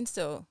okay, yeah, you can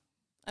still.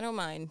 I don't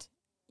mind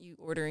you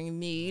ordering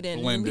meat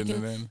and blending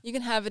it in. You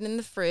can have it in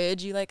the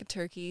fridge. You like a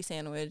turkey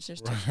sandwich or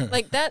stuff.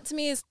 That to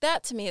me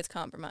is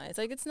compromise.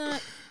 It's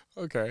not.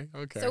 Okay.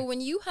 So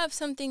when you have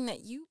something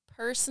that you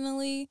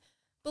personally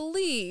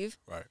believe,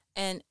 right,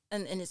 and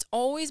it's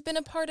always been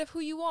a part of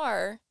who you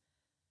are,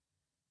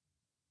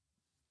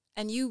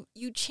 and you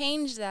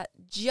change that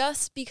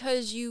just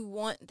because you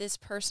want this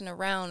person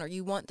around, or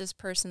you want this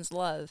person's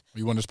love, or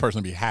you want this person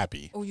to be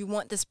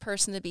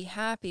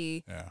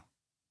happy, yeah,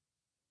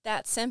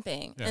 that's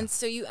simping. Yeah. And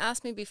so you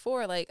asked me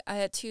before, I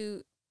had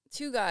two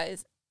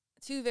guys,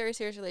 two very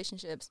serious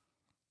relationships.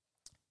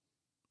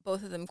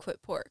 Both of them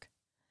quit pork.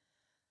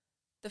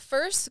 The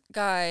first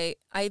guy,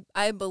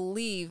 I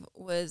believe,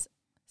 was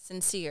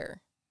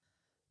sincere.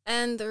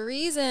 And the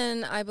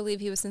reason I believe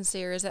he was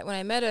sincere is that when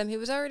I met him, he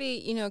was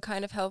already,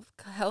 kind of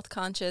health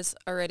conscious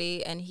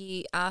already. And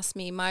he asked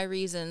me my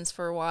reasons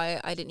for why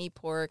I didn't eat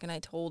pork. And I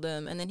told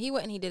him. And then he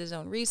went and he did his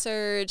own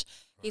research.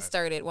 Right. He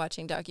started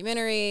watching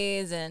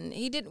documentaries. And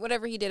he did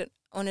whatever he did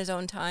on his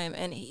own time.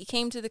 And he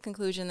came to the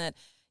conclusion that,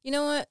 you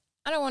know what,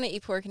 I don't want to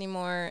eat pork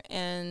anymore.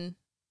 And,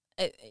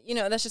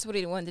 that's just what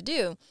he wanted to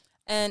do.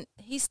 And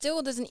he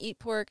still doesn't eat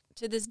pork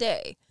to this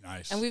day.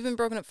 Nice. And we've been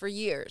broken up for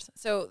years.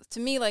 So to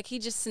me, he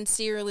just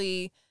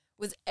sincerely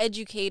was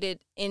educated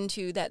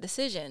into that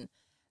decision.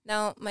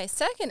 Now, my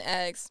second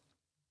ex,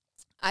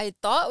 I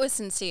thought was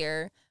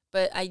sincere,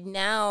 but I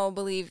now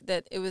believe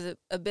that it was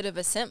a bit of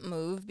a simp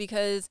move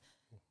because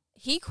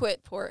he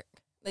quit pork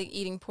like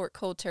eating pork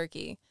cold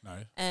turkey.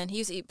 Nice. And he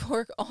used to eat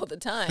pork all the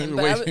time.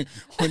 But Wait,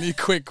 when he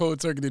quit cold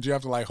turkey, did you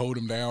have to like hold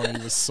him down and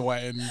he was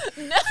sweating?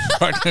 No,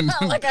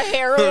 like a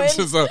heroin.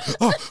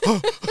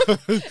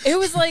 It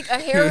was like a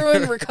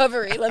heroin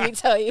recovery, let me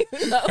tell you.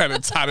 Had to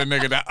tie the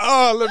nigga down.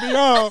 Oh, let me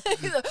off.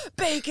 He's like,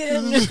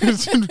 bacon.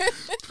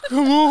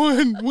 Come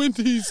on,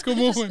 Wendy's, come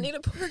I on. just need a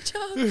pork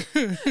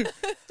chop.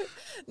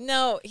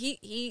 No,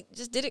 he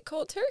just did it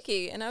cold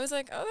turkey. And I was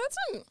like, oh,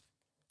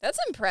 that's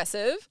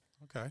impressive.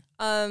 Okay.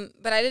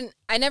 But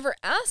I never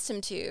asked him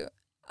to.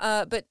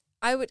 But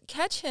I would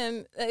catch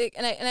him, like,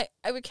 and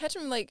I would catch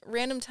him like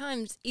random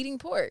times eating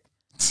pork.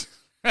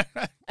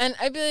 And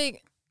I'd be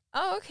like,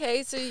 oh,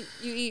 okay, so you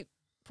eat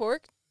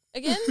pork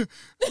again?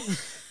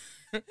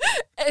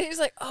 And he was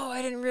like, oh,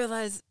 I didn't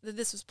realize that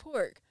this was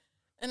pork.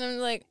 And I'm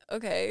like,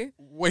 okay.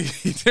 Wait,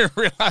 he didn't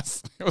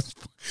realize it was,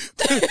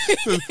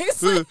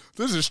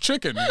 this is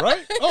chicken,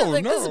 right? Oh,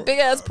 like, no. This is a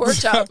big-ass pork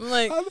chop. I'm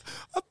like,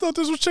 I thought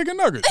this was chicken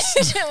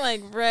nuggets. I'm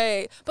like,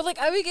 right. But, like,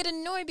 I would get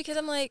annoyed because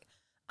I'm like,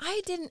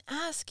 I didn't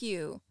ask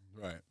you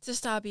to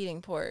stop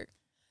eating pork.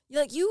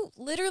 Like, you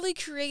literally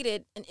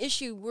created an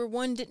issue where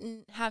one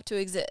didn't have to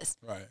exist.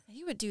 Right.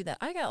 He would do that.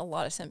 I got a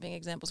lot of simping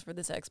examples for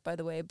this ex, by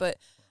the way, but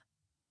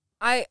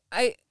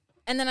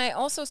and then I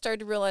also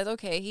started to realize,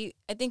 okay,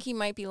 I think he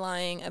might be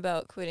lying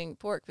about quitting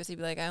pork because he'd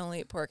be like, I only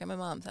eat pork at my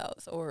mom's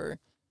house, or,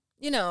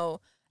 you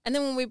know. And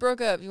then when we broke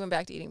up, he went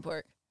back to eating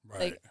pork.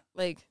 Right.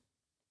 Like,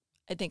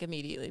 I think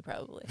immediately,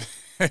 probably.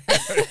 I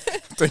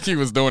think he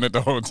was doing it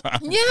the whole time.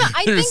 Yeah,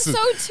 I think so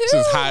too.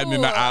 Just hiding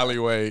in the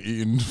alleyway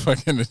eating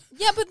fucking.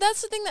 Yeah, but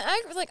that's the thing that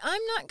I was like,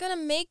 I'm not going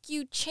to make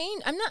you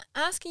change. I'm not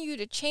asking you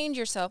to change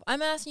yourself.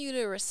 I'm asking you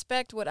to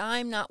respect what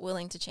I'm not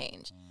willing to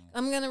change.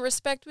 I'm going to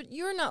respect what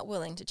you're not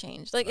willing to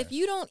change. Like, if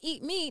you don't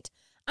eat meat,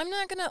 I'm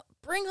not going to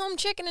bring home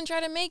chicken and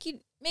try to make you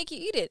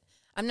eat it.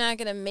 I'm not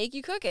going to make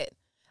you cook it.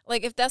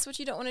 Like, if that's what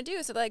you don't want to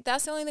do. So, like,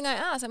 that's the only thing I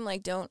ask. I'm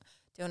like, don't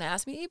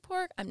ask me to eat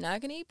pork. I'm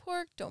not going to eat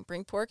pork. Don't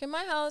bring pork in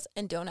my house,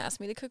 and don't ask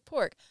me to cook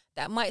pork.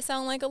 That might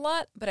sound like a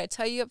lot, but I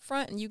tell you up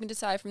front, and you can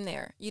decide from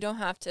there. You don't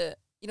have to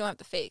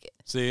fake it.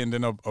 See, and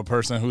then a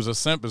person who's a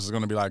simp is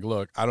going to be like,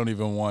 look, I don't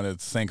even want to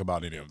think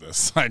about any of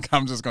this. Like,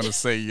 I'm just going to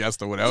say yes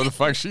to whatever the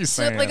fuck she's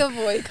saying. Like,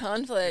 avoid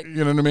conflict.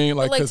 You know what I mean?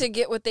 Like to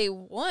get what they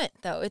want,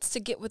 though. It's to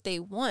get what they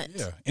want.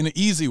 Yeah, in an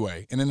easy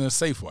way and in a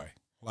safe way.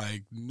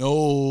 Like,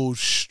 no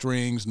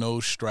strings,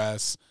 no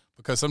stress,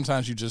 because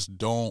sometimes you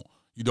don't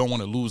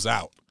want to lose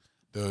out.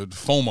 The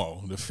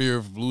FOMO, the fear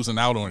of losing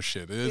out on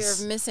shit. Fear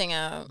of missing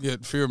out. Yeah,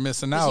 fear of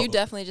missing out. You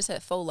definitely just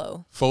said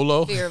FOLO.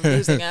 FOLO? Fear of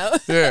losing out.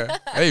 Yeah.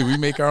 Hey, we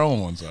make our own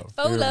ones up.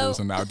 FOLO. Fear of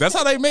losing out. That's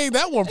how they made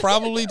that one,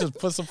 probably. Just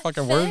put some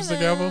fucking words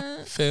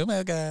together.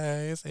 FOMO,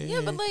 guys. Hey. Yeah,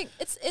 but like,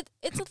 it's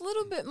a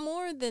little bit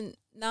more than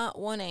not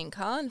wanting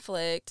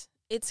conflict.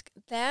 It's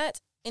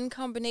that in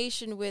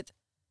combination with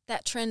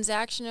that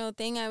transactional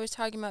thing I was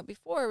talking about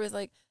before. It was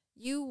like,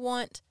 he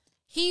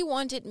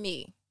wanted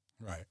me.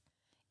 Right.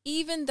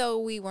 Even though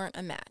we weren't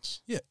a match.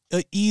 Yeah,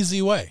 an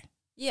easy way.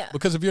 Yeah.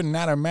 Because if you're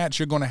not a match,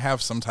 you're going to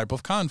have some type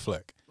of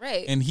conflict.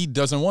 Right. And he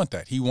doesn't want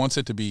that. He wants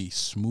it to be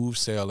smooth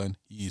sailing,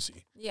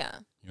 easy. Yeah.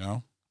 You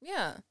know?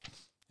 Yeah.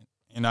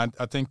 And I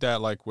think that,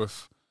 like,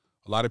 with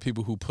a lot of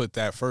people who put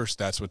that first,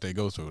 that's what they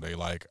go through. They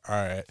like, all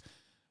right,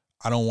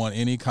 I don't want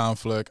any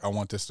conflict. I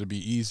want this to be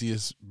easy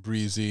as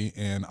breezy,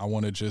 and I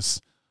want to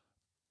just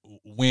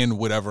win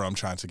whatever I'm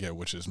trying to get,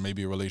 which is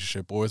maybe a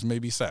relationship or it's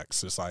maybe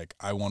sex. It's like,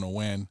 I want to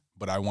win,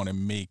 but I want to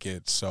make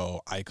it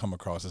so I come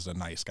across as a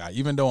nice guy,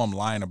 even though I'm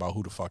lying about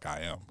who the fuck I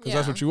am. Because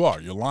that's what you are.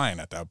 You're lying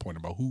at that point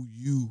about who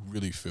you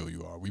really feel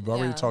you are. We've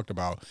already talked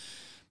about,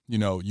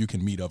 you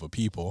can meet other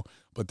people,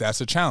 but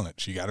that's a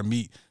challenge. You got to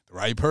meet the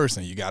right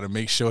person. You got to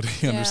make sure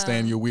they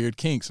understand your weird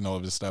kinks and all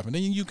of this stuff. And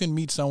then you can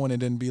meet someone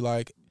and then be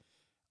like,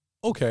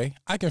 okay,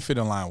 I can fit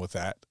in line with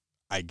that,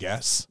 I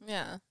guess.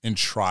 Yeah. And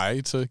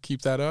try to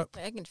keep that up.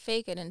 I can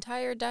fake an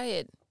entire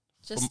diet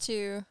just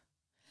to.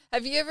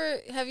 Have you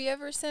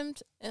ever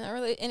simped in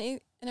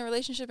a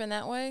relationship in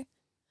that way?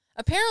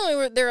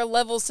 Apparently, there are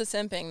levels to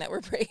simping that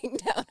we're breaking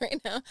down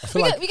right now.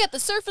 We got the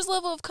surface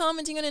level of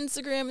commenting on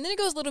Instagram, and then it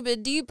goes a little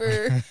bit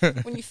deeper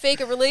when you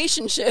fake a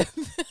relationship.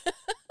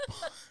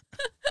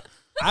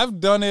 I've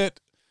done it,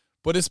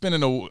 but it's been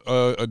in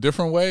a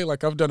different way.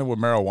 Like, I've done it with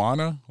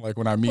marijuana. Like,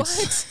 when I meet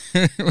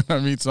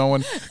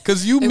someone,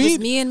 because it was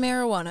me and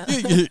marijuana.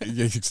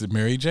 yeah, it's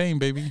Mary Jane,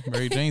 baby.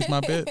 Mary Jane's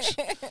my bitch.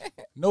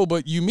 No,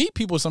 but you meet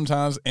people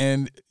sometimes,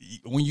 and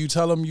when you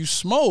tell them you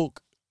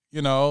smoke,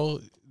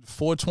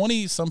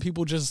 420, some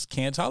people just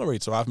can't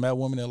tolerate. So I've met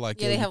women that are like,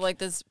 they have like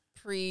this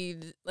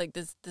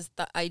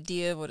the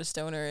idea of what a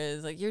stoner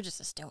is. Like, you're just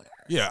a stoner.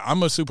 Yeah,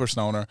 I'm a super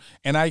stoner,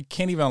 and I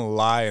can't even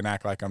lie and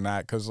act like I'm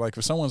not, because, like,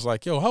 if someone's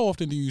like, yo, how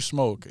often do you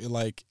smoke?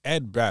 Like,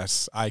 at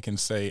best, I can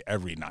say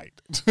every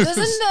night. Doesn't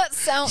that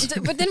sound,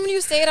 but then when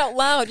you say it out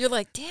loud, you're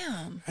like,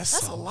 damn,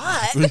 that's a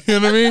lot. You know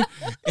what I mean?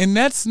 And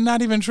that's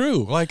not even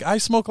true. Like, I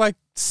smoke like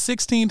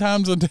 16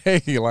 times a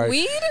day. Like,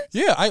 weed?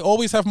 Yeah, I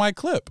always have my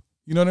clip.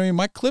 You know what I mean?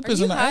 My clip is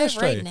in the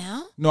ashtray. Right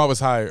now? No, I was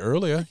high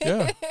earlier.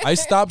 Yeah, I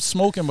stopped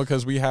smoking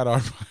because we had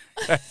our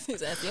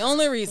That's the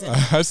only reason.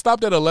 I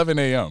stopped at 11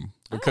 a.m.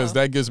 because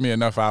that gives me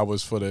enough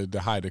hours for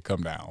the high to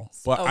come down.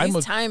 But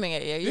he's timing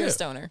it. Yeah, you're a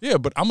stoner. Yeah,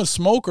 but I'm a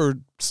smoker.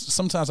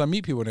 Sometimes I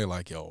meet people and they're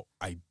like, yo,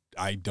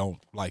 I don't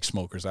like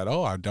smokers at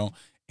all. I don't.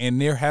 And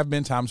there have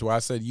been times where I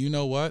said, you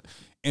know what?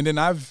 And then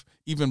I've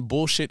even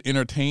bullshit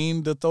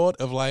entertained the thought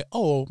of like,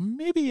 oh,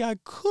 maybe I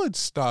could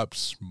stop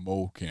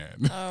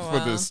smoking for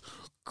this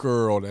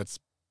girl that's,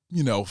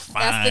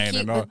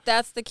 fine.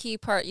 That's the key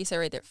part you said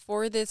right there.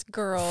 For this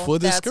girl,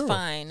 that's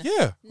fine.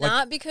 Yeah.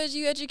 Not because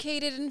you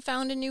educated and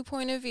found a new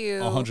point of view.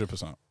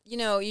 100%.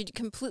 You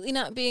completely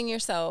not being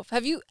yourself.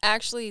 Have you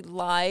actually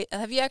lied?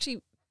 Have you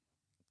actually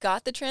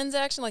got the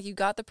transaction? Like you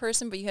got the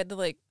person, but you had to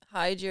like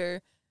hide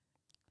your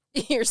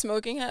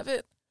smoking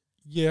habit?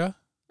 Yeah.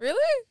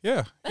 Really?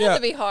 Yeah. That had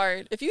to be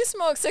hard. If you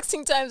smoke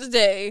 16 times a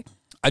day.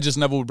 I just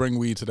never would bring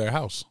weed to their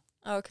house.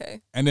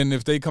 Okay. And then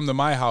if they come to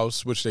my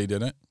house, which they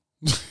didn't,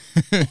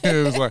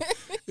 it was like,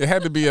 it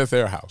had to be at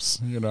their house,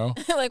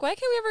 Like, why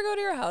can't we ever go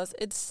to your house?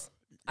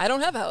 I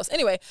don't have a house.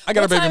 Anyway, I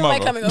got a baby mother.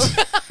 Am I coming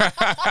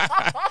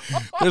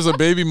over? There's a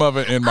baby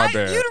mother in my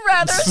bed. You'd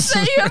rather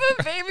say you have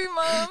a baby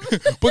mom.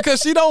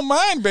 Because she don't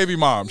mind baby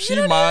mom. She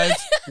minds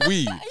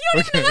weed. You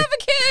don't even have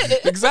a kid.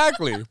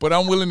 Exactly. But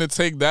I'm willing to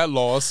take that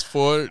loss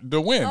for the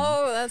win.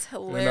 Oh, that's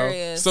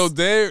hilarious. So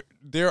there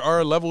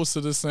are levels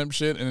to the simp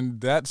shit, and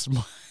that's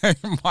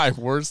my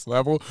worst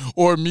level.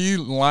 Or me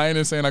lying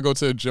and saying I go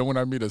to a gym when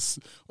I meet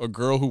a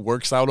girl who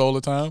works out all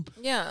the time.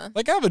 Yeah.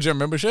 Like, I have a gym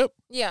membership.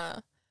 Yeah.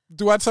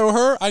 Do I tell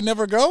her I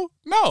never go?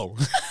 No.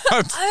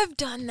 I've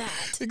done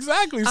that.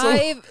 Exactly. So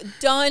I've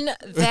done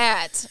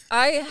that.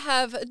 I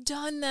have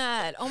done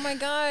that. Oh my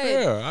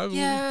God.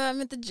 Yeah. I'm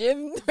at the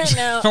gym right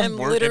now. I'm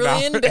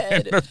literally in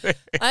bed.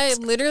 I'm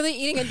literally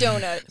eating a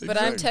donut, but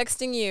I'm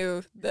texting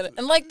you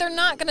and like they're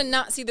not gonna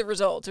not see the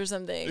results or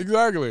something.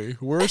 Exactly.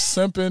 We're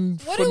simping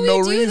for no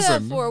reason. What do we do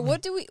that for?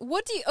 What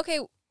do you okay,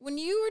 when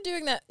you were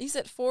doing that, you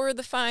said for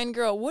the fine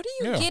girl, what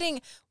are you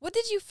getting? What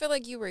did you feel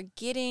like you were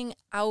getting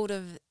out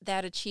of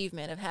that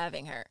achievement of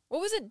having her? What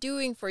was it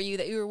doing for you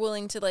that you were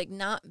willing to like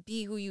not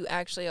be who you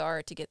actually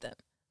are to get them?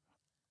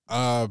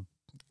 I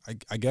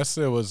guess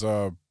it was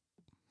I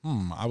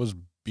was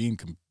being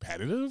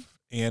competitive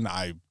and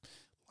I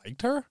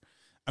liked her.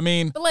 I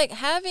mean, but like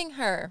having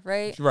her,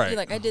 right? Right. You're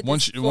like I did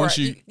once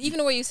this even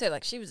the way you said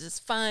like she was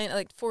just fine,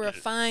 like for a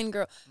fine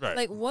girl. Right.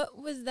 Like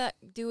what was that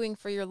doing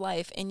for your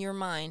life in your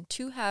mind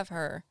to have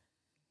her?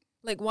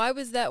 Like why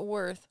was that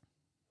worth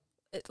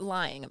it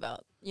lying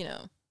about,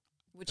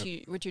 what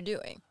you're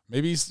doing?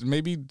 Maybe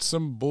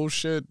some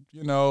bullshit,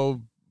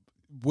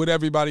 what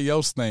everybody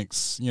else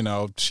thinks,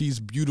 she's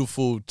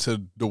beautiful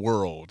to the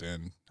world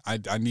and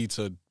I need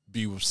to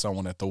be with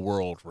someone that the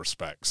world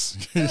respects.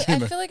 I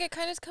feel like it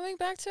kind of is coming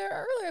back to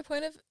our earlier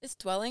point of it's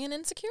dwelling in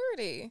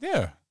insecurity.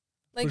 Yeah.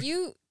 Like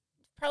you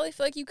probably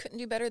feel like you couldn't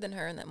do better than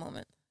her in that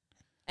moment.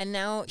 And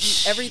now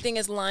everything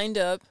is lined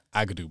up.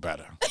 I could do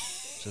better.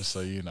 Just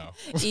so you know.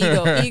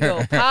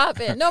 Ego, pop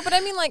in. No, but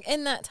I mean like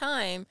in that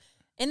time,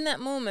 in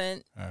that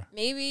moment,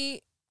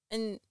 maybe,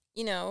 and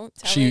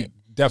she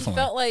definitely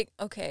felt like,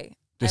 okay,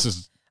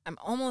 I'm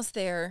almost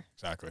there.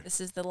 Exactly. This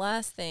is the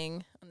last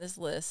thing on this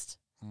list.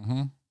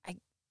 Mm-hmm.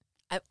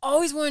 I've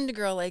always wanted a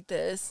girl like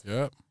this.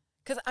 Yep.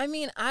 Because,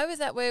 I was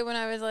that way when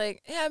I was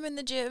like, yeah, I'm in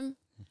the gym.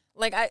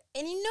 Like, and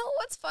you know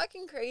what's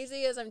fucking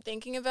crazy as I'm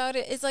thinking about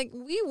it? It's like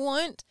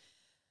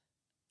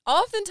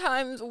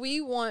oftentimes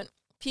we want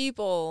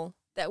people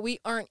that we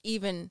aren't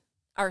even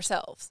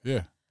ourselves.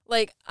 Yeah.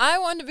 Like, I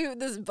want to be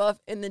with this buff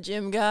in the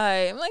gym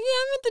guy. I'm like,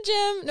 yeah, I'm at the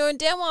gym. No,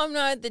 damn well I'm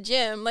not at the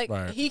gym.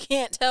 Like, He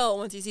can't tell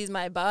once he sees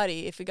my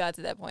body if it got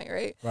to that point,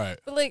 right? Right.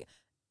 But, like,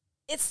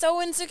 it's so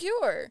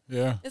insecure.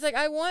 Yeah. It's like,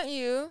 I want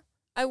you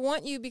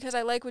because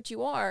I like what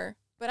you are,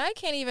 but I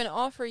can't even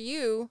offer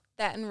you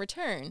that in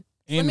return.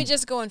 Let me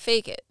just go and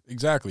fake it.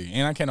 Exactly.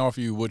 And I can't offer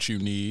you what you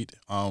need,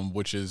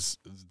 which is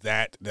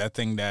that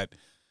thing that,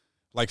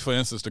 like, for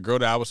instance, the girl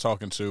that I was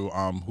talking to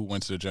who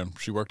went to the gym,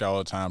 she worked out all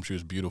the time. She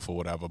was beautiful,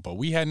 whatever, but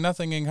we had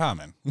nothing in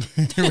common.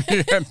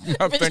 We had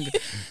nothing.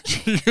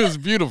 She was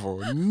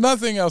beautiful.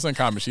 Nothing else in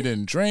common. She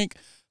didn't drink.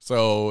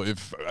 So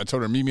if I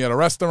told her to meet me at a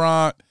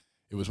restaurant,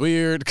 it was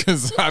weird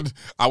because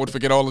I would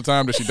forget all the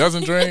time that she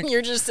doesn't drink.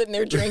 You're just sitting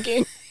there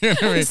drinking,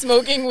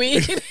 smoking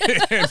weed.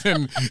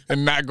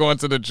 and not going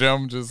to the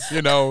gym, just,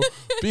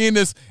 being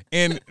this.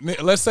 And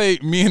let's say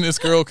me and this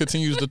girl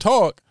continues to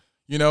talk.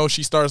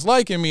 She starts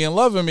liking me and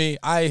loving me.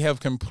 I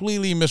have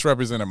completely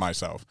misrepresented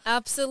myself.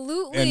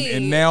 Absolutely.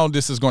 And now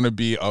this is going to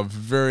be a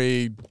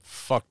very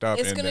fucked up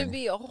ending. It's going to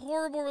be a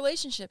horrible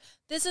relationship.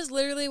 This is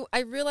literally,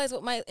 I realized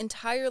what my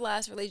entire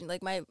last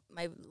relationship, like my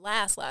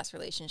last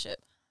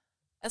relationship,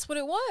 that's what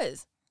it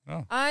was.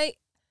 Oh.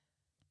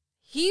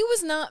 He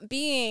was not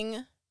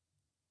being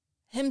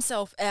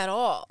himself at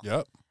all.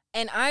 Yep.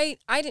 And I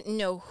didn't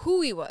know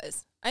who he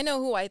was. I know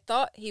who I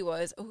thought he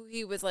was, who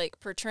he was like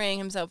portraying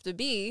himself to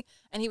be,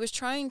 and he was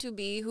trying to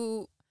be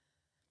who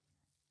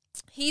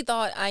he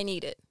thought I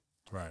needed.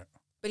 Right.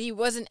 But he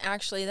wasn't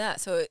actually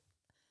that. So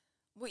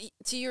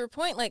to your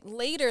point, like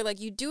later, like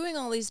you doing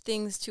all these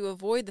things to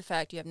avoid the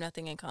fact you have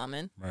nothing in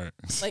common. Right.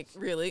 Like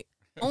really.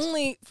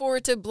 Only for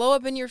it to blow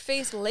up in your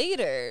face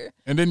later.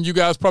 And then you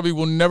guys probably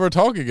will never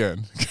talk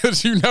again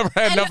because you never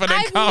had nothing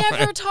in common. I've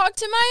never talked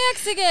to my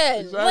ex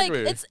again.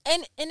 Exactly. Like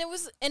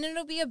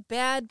it'll be a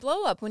bad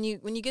blow up when you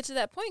get to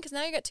that point, because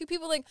now you got two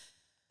people, like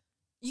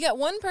you got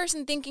one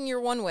person thinking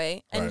you're one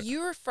way and right.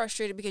 you're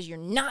frustrated because you're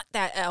not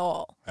that at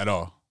all. At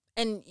all.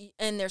 And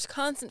there's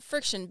constant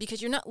friction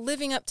because you're not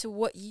living up to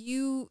what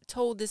you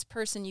told this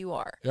person you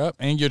are. Yep.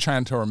 And you're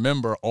trying to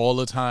remember all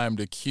the time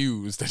the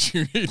cues that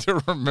you need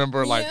to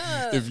remember. Like,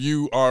 if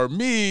you are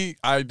me,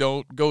 I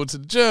don't go to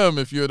the gym.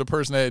 If you're the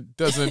person that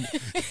doesn't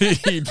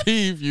eat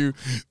beef, you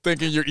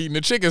thinking you're eating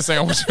a chicken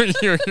sandwich.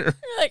 You're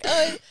like,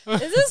 oh, is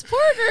this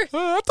pork?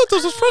 I thought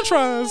this was French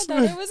fries. I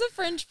thought it was a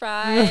French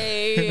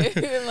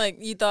fry. Like,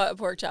 you thought a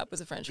pork chop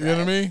was a French fry. You know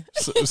what I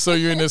mean? So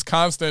you're in this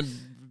constant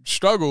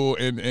struggle,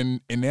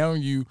 and now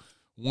you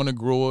want to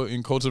grow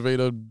and cultivate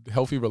a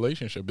healthy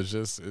relationship. It's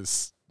just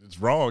it's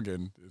wrong,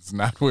 and it's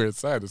not where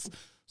it's at. It's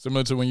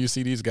similar to when you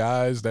see these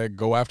guys that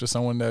go after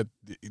someone that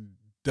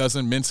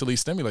doesn't mentally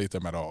stimulate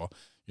them at all,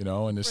 you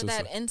know. And it's for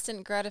just that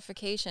instant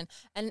gratification,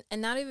 and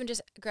not even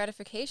just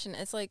gratification.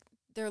 It's like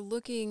they're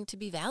looking to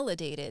be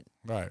validated,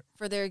 right?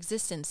 For their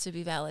existence to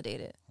be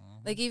validated.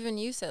 Like even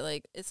you said,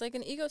 like it's like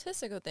an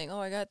egotistical thing. Oh,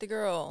 I got the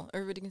girl.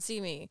 Everybody can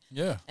see me.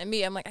 Yeah. And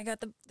me, I'm like, I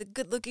got the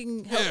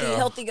good-looking,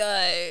 healthy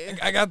guy.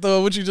 I got the,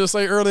 what you just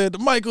say earlier, the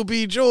Michael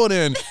B.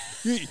 Jordan.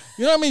 you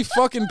know what I mean?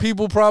 Fucking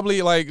people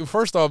probably, like,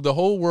 first off, the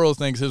whole world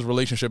thinks his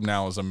relationship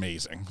now is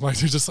amazing. Like,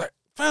 they're just like,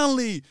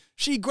 finally,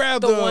 she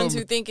grabbed him. The ones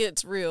who think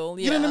it's real.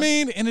 Yeah. You know what I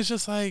mean? And it's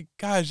just like,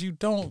 guys, you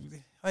don't,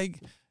 like,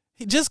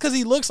 just because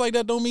he looks like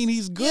that don't mean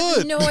he's good. You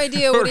have no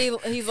idea what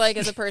he's like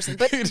as a person.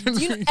 But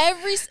you know,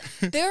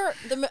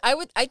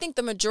 I think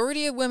the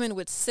majority of women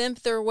would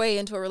simp their way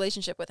into a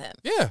relationship with him.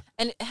 Yeah.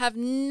 And have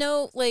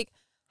nothing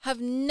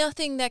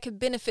that could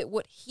benefit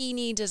what he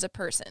needs as a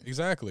person.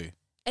 Exactly.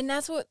 And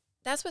that's what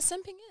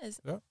simping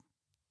is. Yep.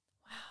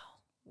 Wow.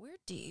 We're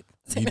deep.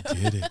 He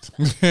did it.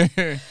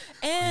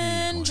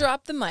 And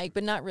drop the mic,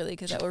 but not really,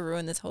 because that would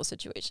ruin this whole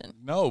situation.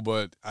 No,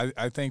 but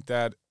I think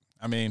that,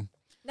 I mean,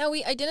 now,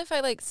 we identify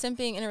like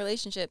simping in a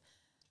relationship.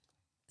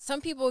 Some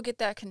people get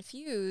that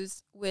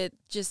confused with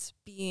just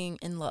being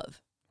in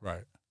love.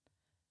 Right.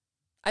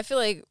 I feel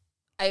like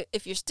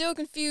if you're still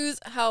confused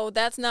how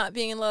that's not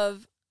being in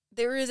love,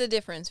 there is a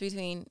difference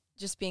between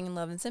just being in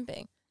love and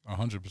simping.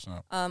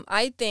 100%.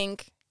 I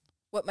think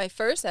what my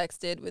first ex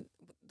did with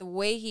the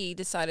way he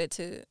decided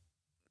to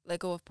let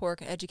go of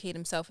pork and educate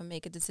himself and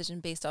make a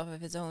decision based off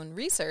of his own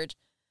research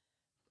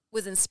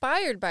was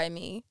inspired by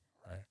me.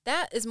 Right.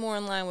 That is more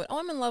in line with, oh,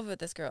 I'm in love with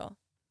this girl.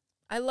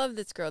 I love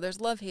this girl.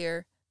 There's love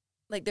here.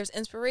 Like, there's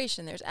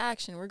inspiration. There's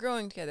action. We're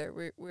growing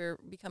together. We're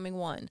becoming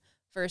one.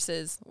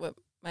 Versus what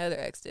my other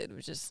ex did,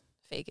 which is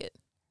fake it.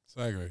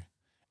 Exactly.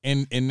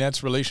 And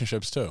that's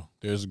relationships, too.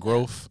 There's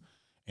growth,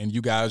 and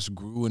you guys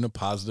grew in a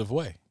positive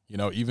way. You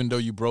know, even though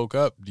you broke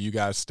up, do you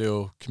guys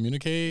still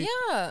communicate?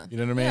 Yeah. You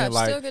know what I mean? Yeah,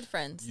 like, still good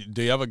friends.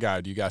 The other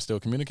guy, do you guys still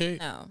communicate?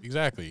 No.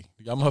 Exactly.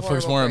 Y'all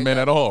motherfuckers weren't men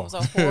at all. It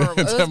was horrible.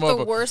 It was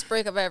the worst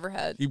breakup I ever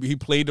had. He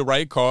played the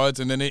right cards,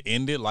 and then it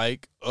ended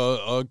like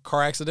a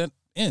car accident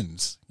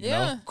ends. You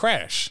know?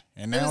 Crash.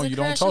 And now you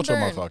don't talk to a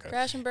motherfucker.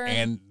 Crash and burn.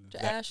 And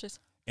ashes.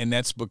 And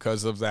that's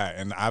because of that.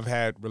 And I've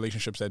had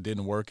relationships that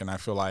didn't work, and I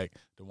feel like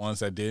the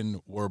ones that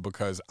didn't were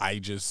because I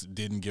just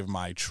didn't give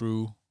my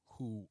true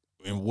who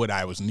and what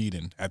I was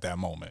needing at that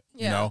moment.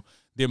 Yeah. You know,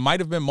 there might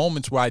have been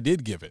moments where I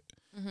did give it.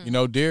 Mm-hmm. You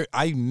know,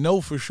 I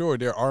know for sure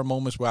there are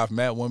moments where I've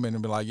met women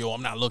and been like, yo,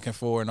 I'm not looking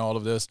for and all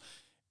of this.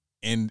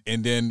 And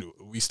then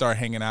we start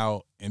hanging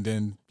out, and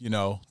then, you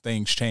know,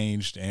 things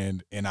changed,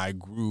 and I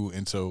grew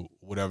into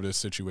whatever the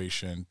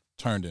situation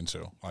turned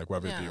into, like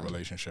whether it be a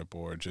relationship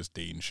or just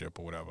dating ship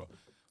or whatever.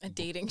 A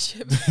dating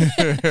ship.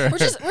 we're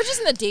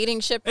just in a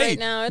dating ship right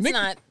now.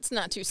 It's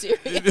not too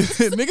serious.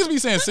 Niggas be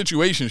saying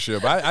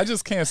situationship. I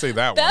just can't say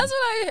that That's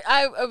one. What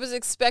I was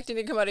expecting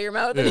to come out of your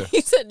mouth, and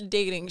he said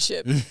dating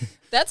ship.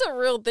 That's a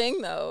real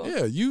thing, though.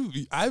 Yeah,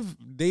 I've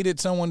dated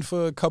someone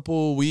for a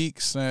couple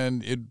weeks,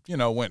 and it, you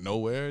know, went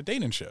nowhere.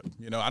 Dating ship.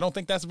 You know, I don't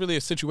think that's really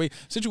a situation.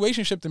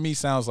 Situationship to me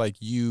sounds like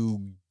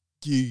you're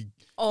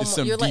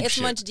like, it's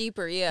shit. Much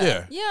deeper,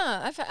 yeah.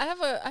 I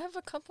have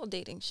a couple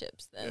dating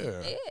ships then. We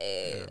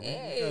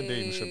got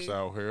dating ships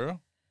out here.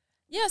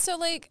 Yeah, so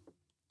like,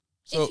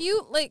 if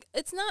you like,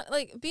 it's not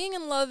like being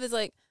in love is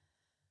like,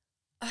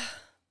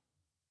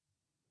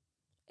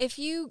 if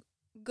you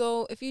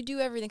do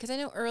everything, because I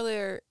know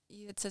earlier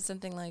you had said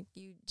something like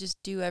you just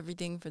do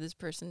everything for this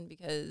person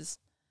because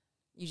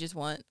you just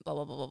want blah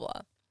blah blah blah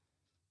blah.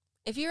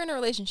 If you're in a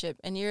relationship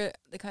and you're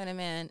the kind of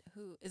man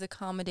who is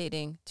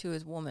accommodating to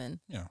his woman,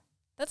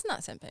 that's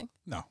not simping.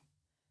 No.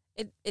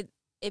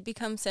 It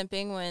becomes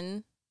simping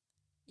when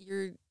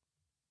you're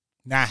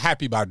not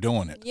happy about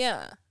doing it.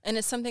 Yeah. And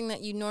it's something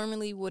that you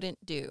normally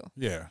wouldn't do.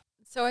 Yeah.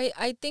 So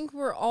I think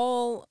we're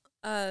all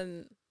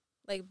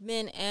like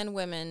men and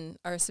women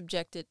are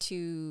subjected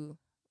to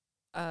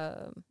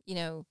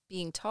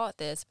being taught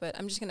this, but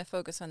I'm just going to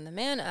focus on the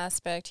man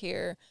aspect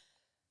here.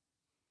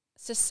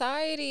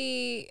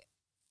 Society,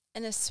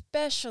 and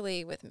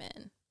especially with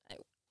men,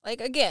 like,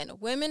 again,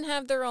 women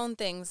have their own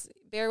things.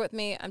 Bear with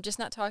me. I'm just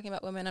not talking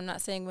about women. I'm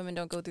not saying women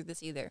don't go through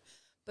this either.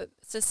 But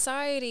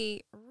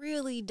society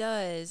really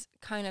does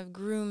kind of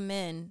groom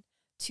men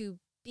to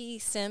be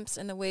simps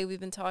in the way we've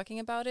been talking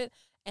about it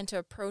and to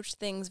approach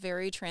things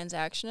very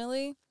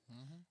transactionally.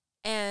 Mm-hmm.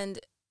 And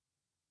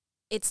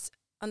it's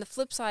on the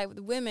flip side with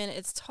women,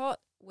 it's taught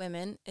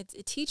women,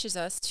 it teaches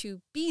us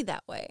to be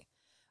that way.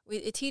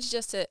 It teaches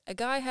us a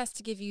guy has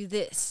to give you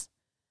this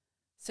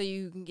so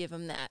you can give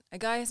him that. A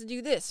guy has to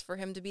do this for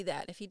him to be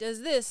that. If he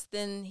does this,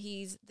 then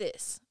he's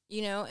this,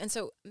 And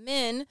so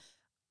men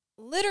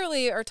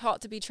literally are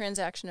taught to be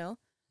transactional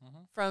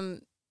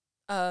from,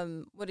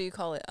 what do you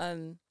call it?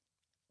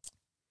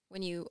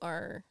 When you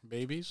are...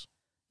 Babies?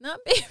 Not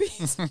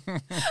babies. I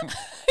can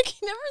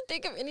never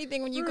think of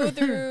anything when you go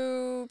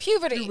through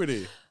puberty.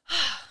 Puberty.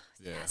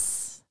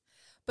 Yes.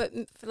 But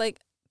like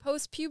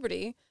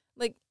post-puberty,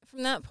 like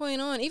from that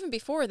point on, even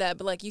before that,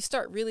 but like you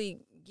start really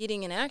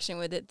getting in action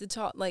with it to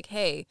talk like,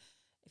 hey,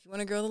 if you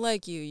want a girl to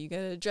like you, you got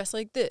to dress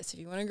like this. If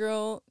you want a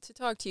girl to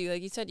talk to you,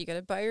 like you said, you got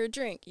to buy her a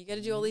drink. You got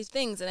to do all these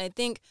things. And I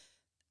think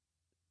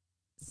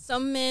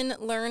some men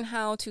learn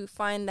how to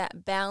find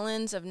that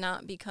balance of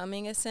not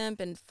becoming a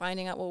simp and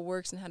finding out what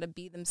works and how to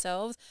be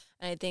themselves.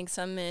 And I think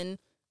some men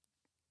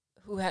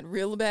who had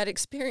real bad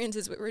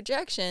experiences with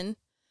rejection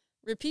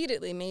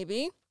repeatedly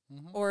maybe,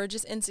 or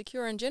just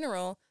insecure in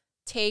general,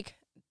 take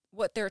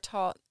what they're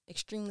taught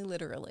extremely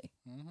literally.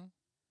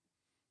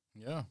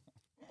 Yeah.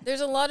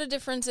 There's a lot of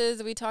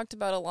differences we talked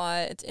about a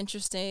lot. It's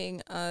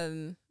interesting.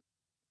 I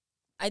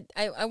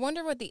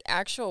wonder what the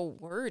actual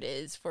word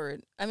is for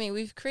it. I mean,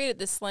 we've created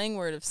this slang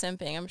word of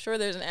simping. I'm sure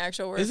there's an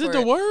actual word for it. Is it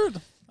the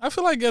word? I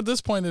feel like at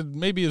this point it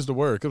maybe is the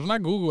word. Because when I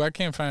Google, I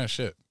can't find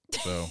shit.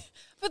 So.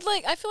 But,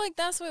 like, I feel like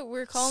that's what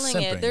we're calling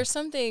simping. it. There's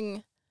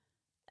something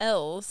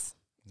else.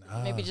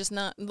 Maybe just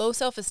not. Low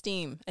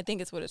self-esteem. I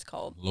think it's what it's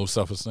called. Low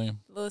self-esteem?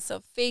 Low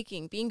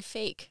self-faking. Being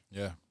fake.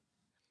 Yeah.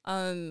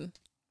 I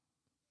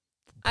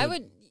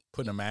would...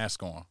 Putting a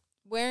mask on.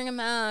 Wearing a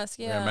mask,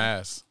 yeah. Wearing a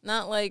mask.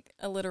 Not like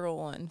a literal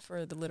one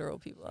for the literal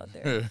people out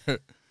there.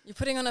 You're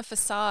putting on a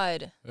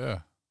facade. Yeah.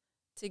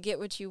 To get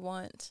what you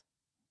want.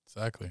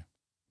 Exactly.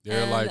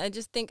 And I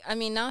just think, I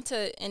mean, not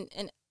to, and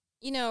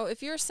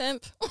if you're a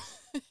simp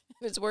and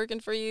it's working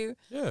for you.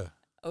 Yeah.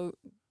 Oh,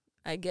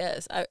 I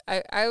guess.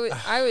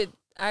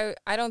 I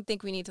don't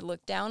think we need to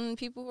look down on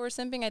people who are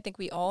simping. I think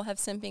we all have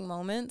simping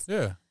moments.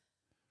 Yeah.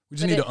 We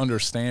just need to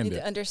understand it. Need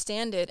to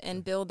understand it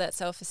and build that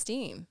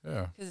self-esteem.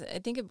 Yeah. Because I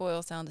think it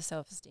boils down to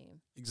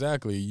self-esteem.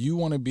 Exactly. You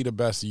want to be the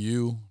best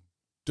you.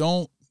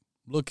 Don't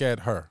look at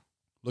her.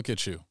 Look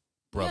at you,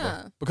 brother.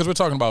 Yeah. Because we're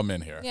talking about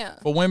men here. Yeah.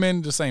 For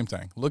women, the same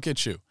thing. Look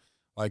at you.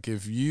 Like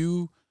if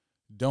you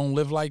don't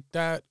live like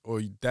that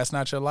or that's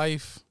not your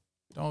life,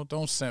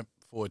 don't simp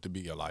for it to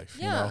be your life.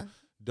 Yeah.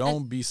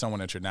 Don't be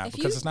someone that you're not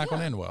because it's not going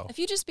to end well. If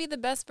you just be the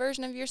best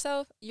version of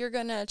yourself, you're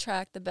going to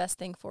attract the best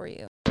thing for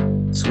you.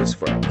 Swiss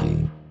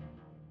Frankie.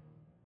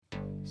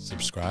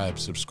 Subscribe.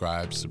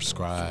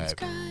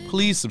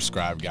 Please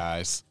subscribe,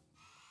 guys.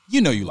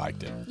 You know you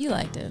liked it. You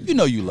liked it. You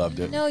know you loved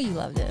it. No, you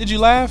loved it. Did you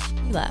laugh?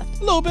 You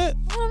laughed. A little bit.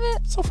 A little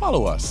bit. So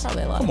follow us.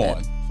 Probably a lot Come of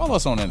on. Follow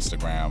us on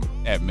Instagram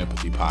at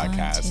Menpathy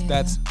Podcast.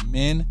 That's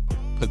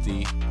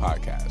Menpathy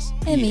Podcast.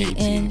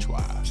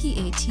 MENPATHY.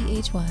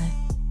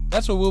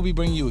 That's where we'll be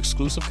bringing you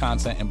exclusive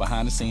content and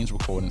behind-the-scenes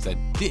recordings that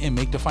didn't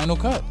make the final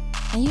cut.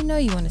 And you know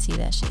you want to see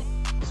that shit.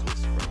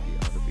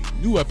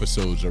 New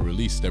episodes are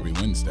released every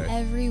Wednesday.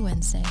 Every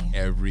Wednesday.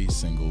 Every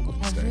single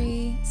Wednesday.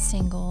 Every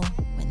single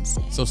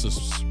Wednesday. So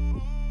subscribe.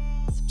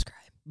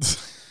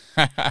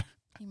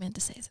 You meant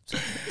to say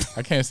subscribe.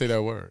 I can't say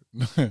that word.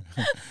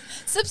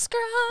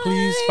 Subscribe.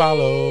 Please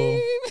follow.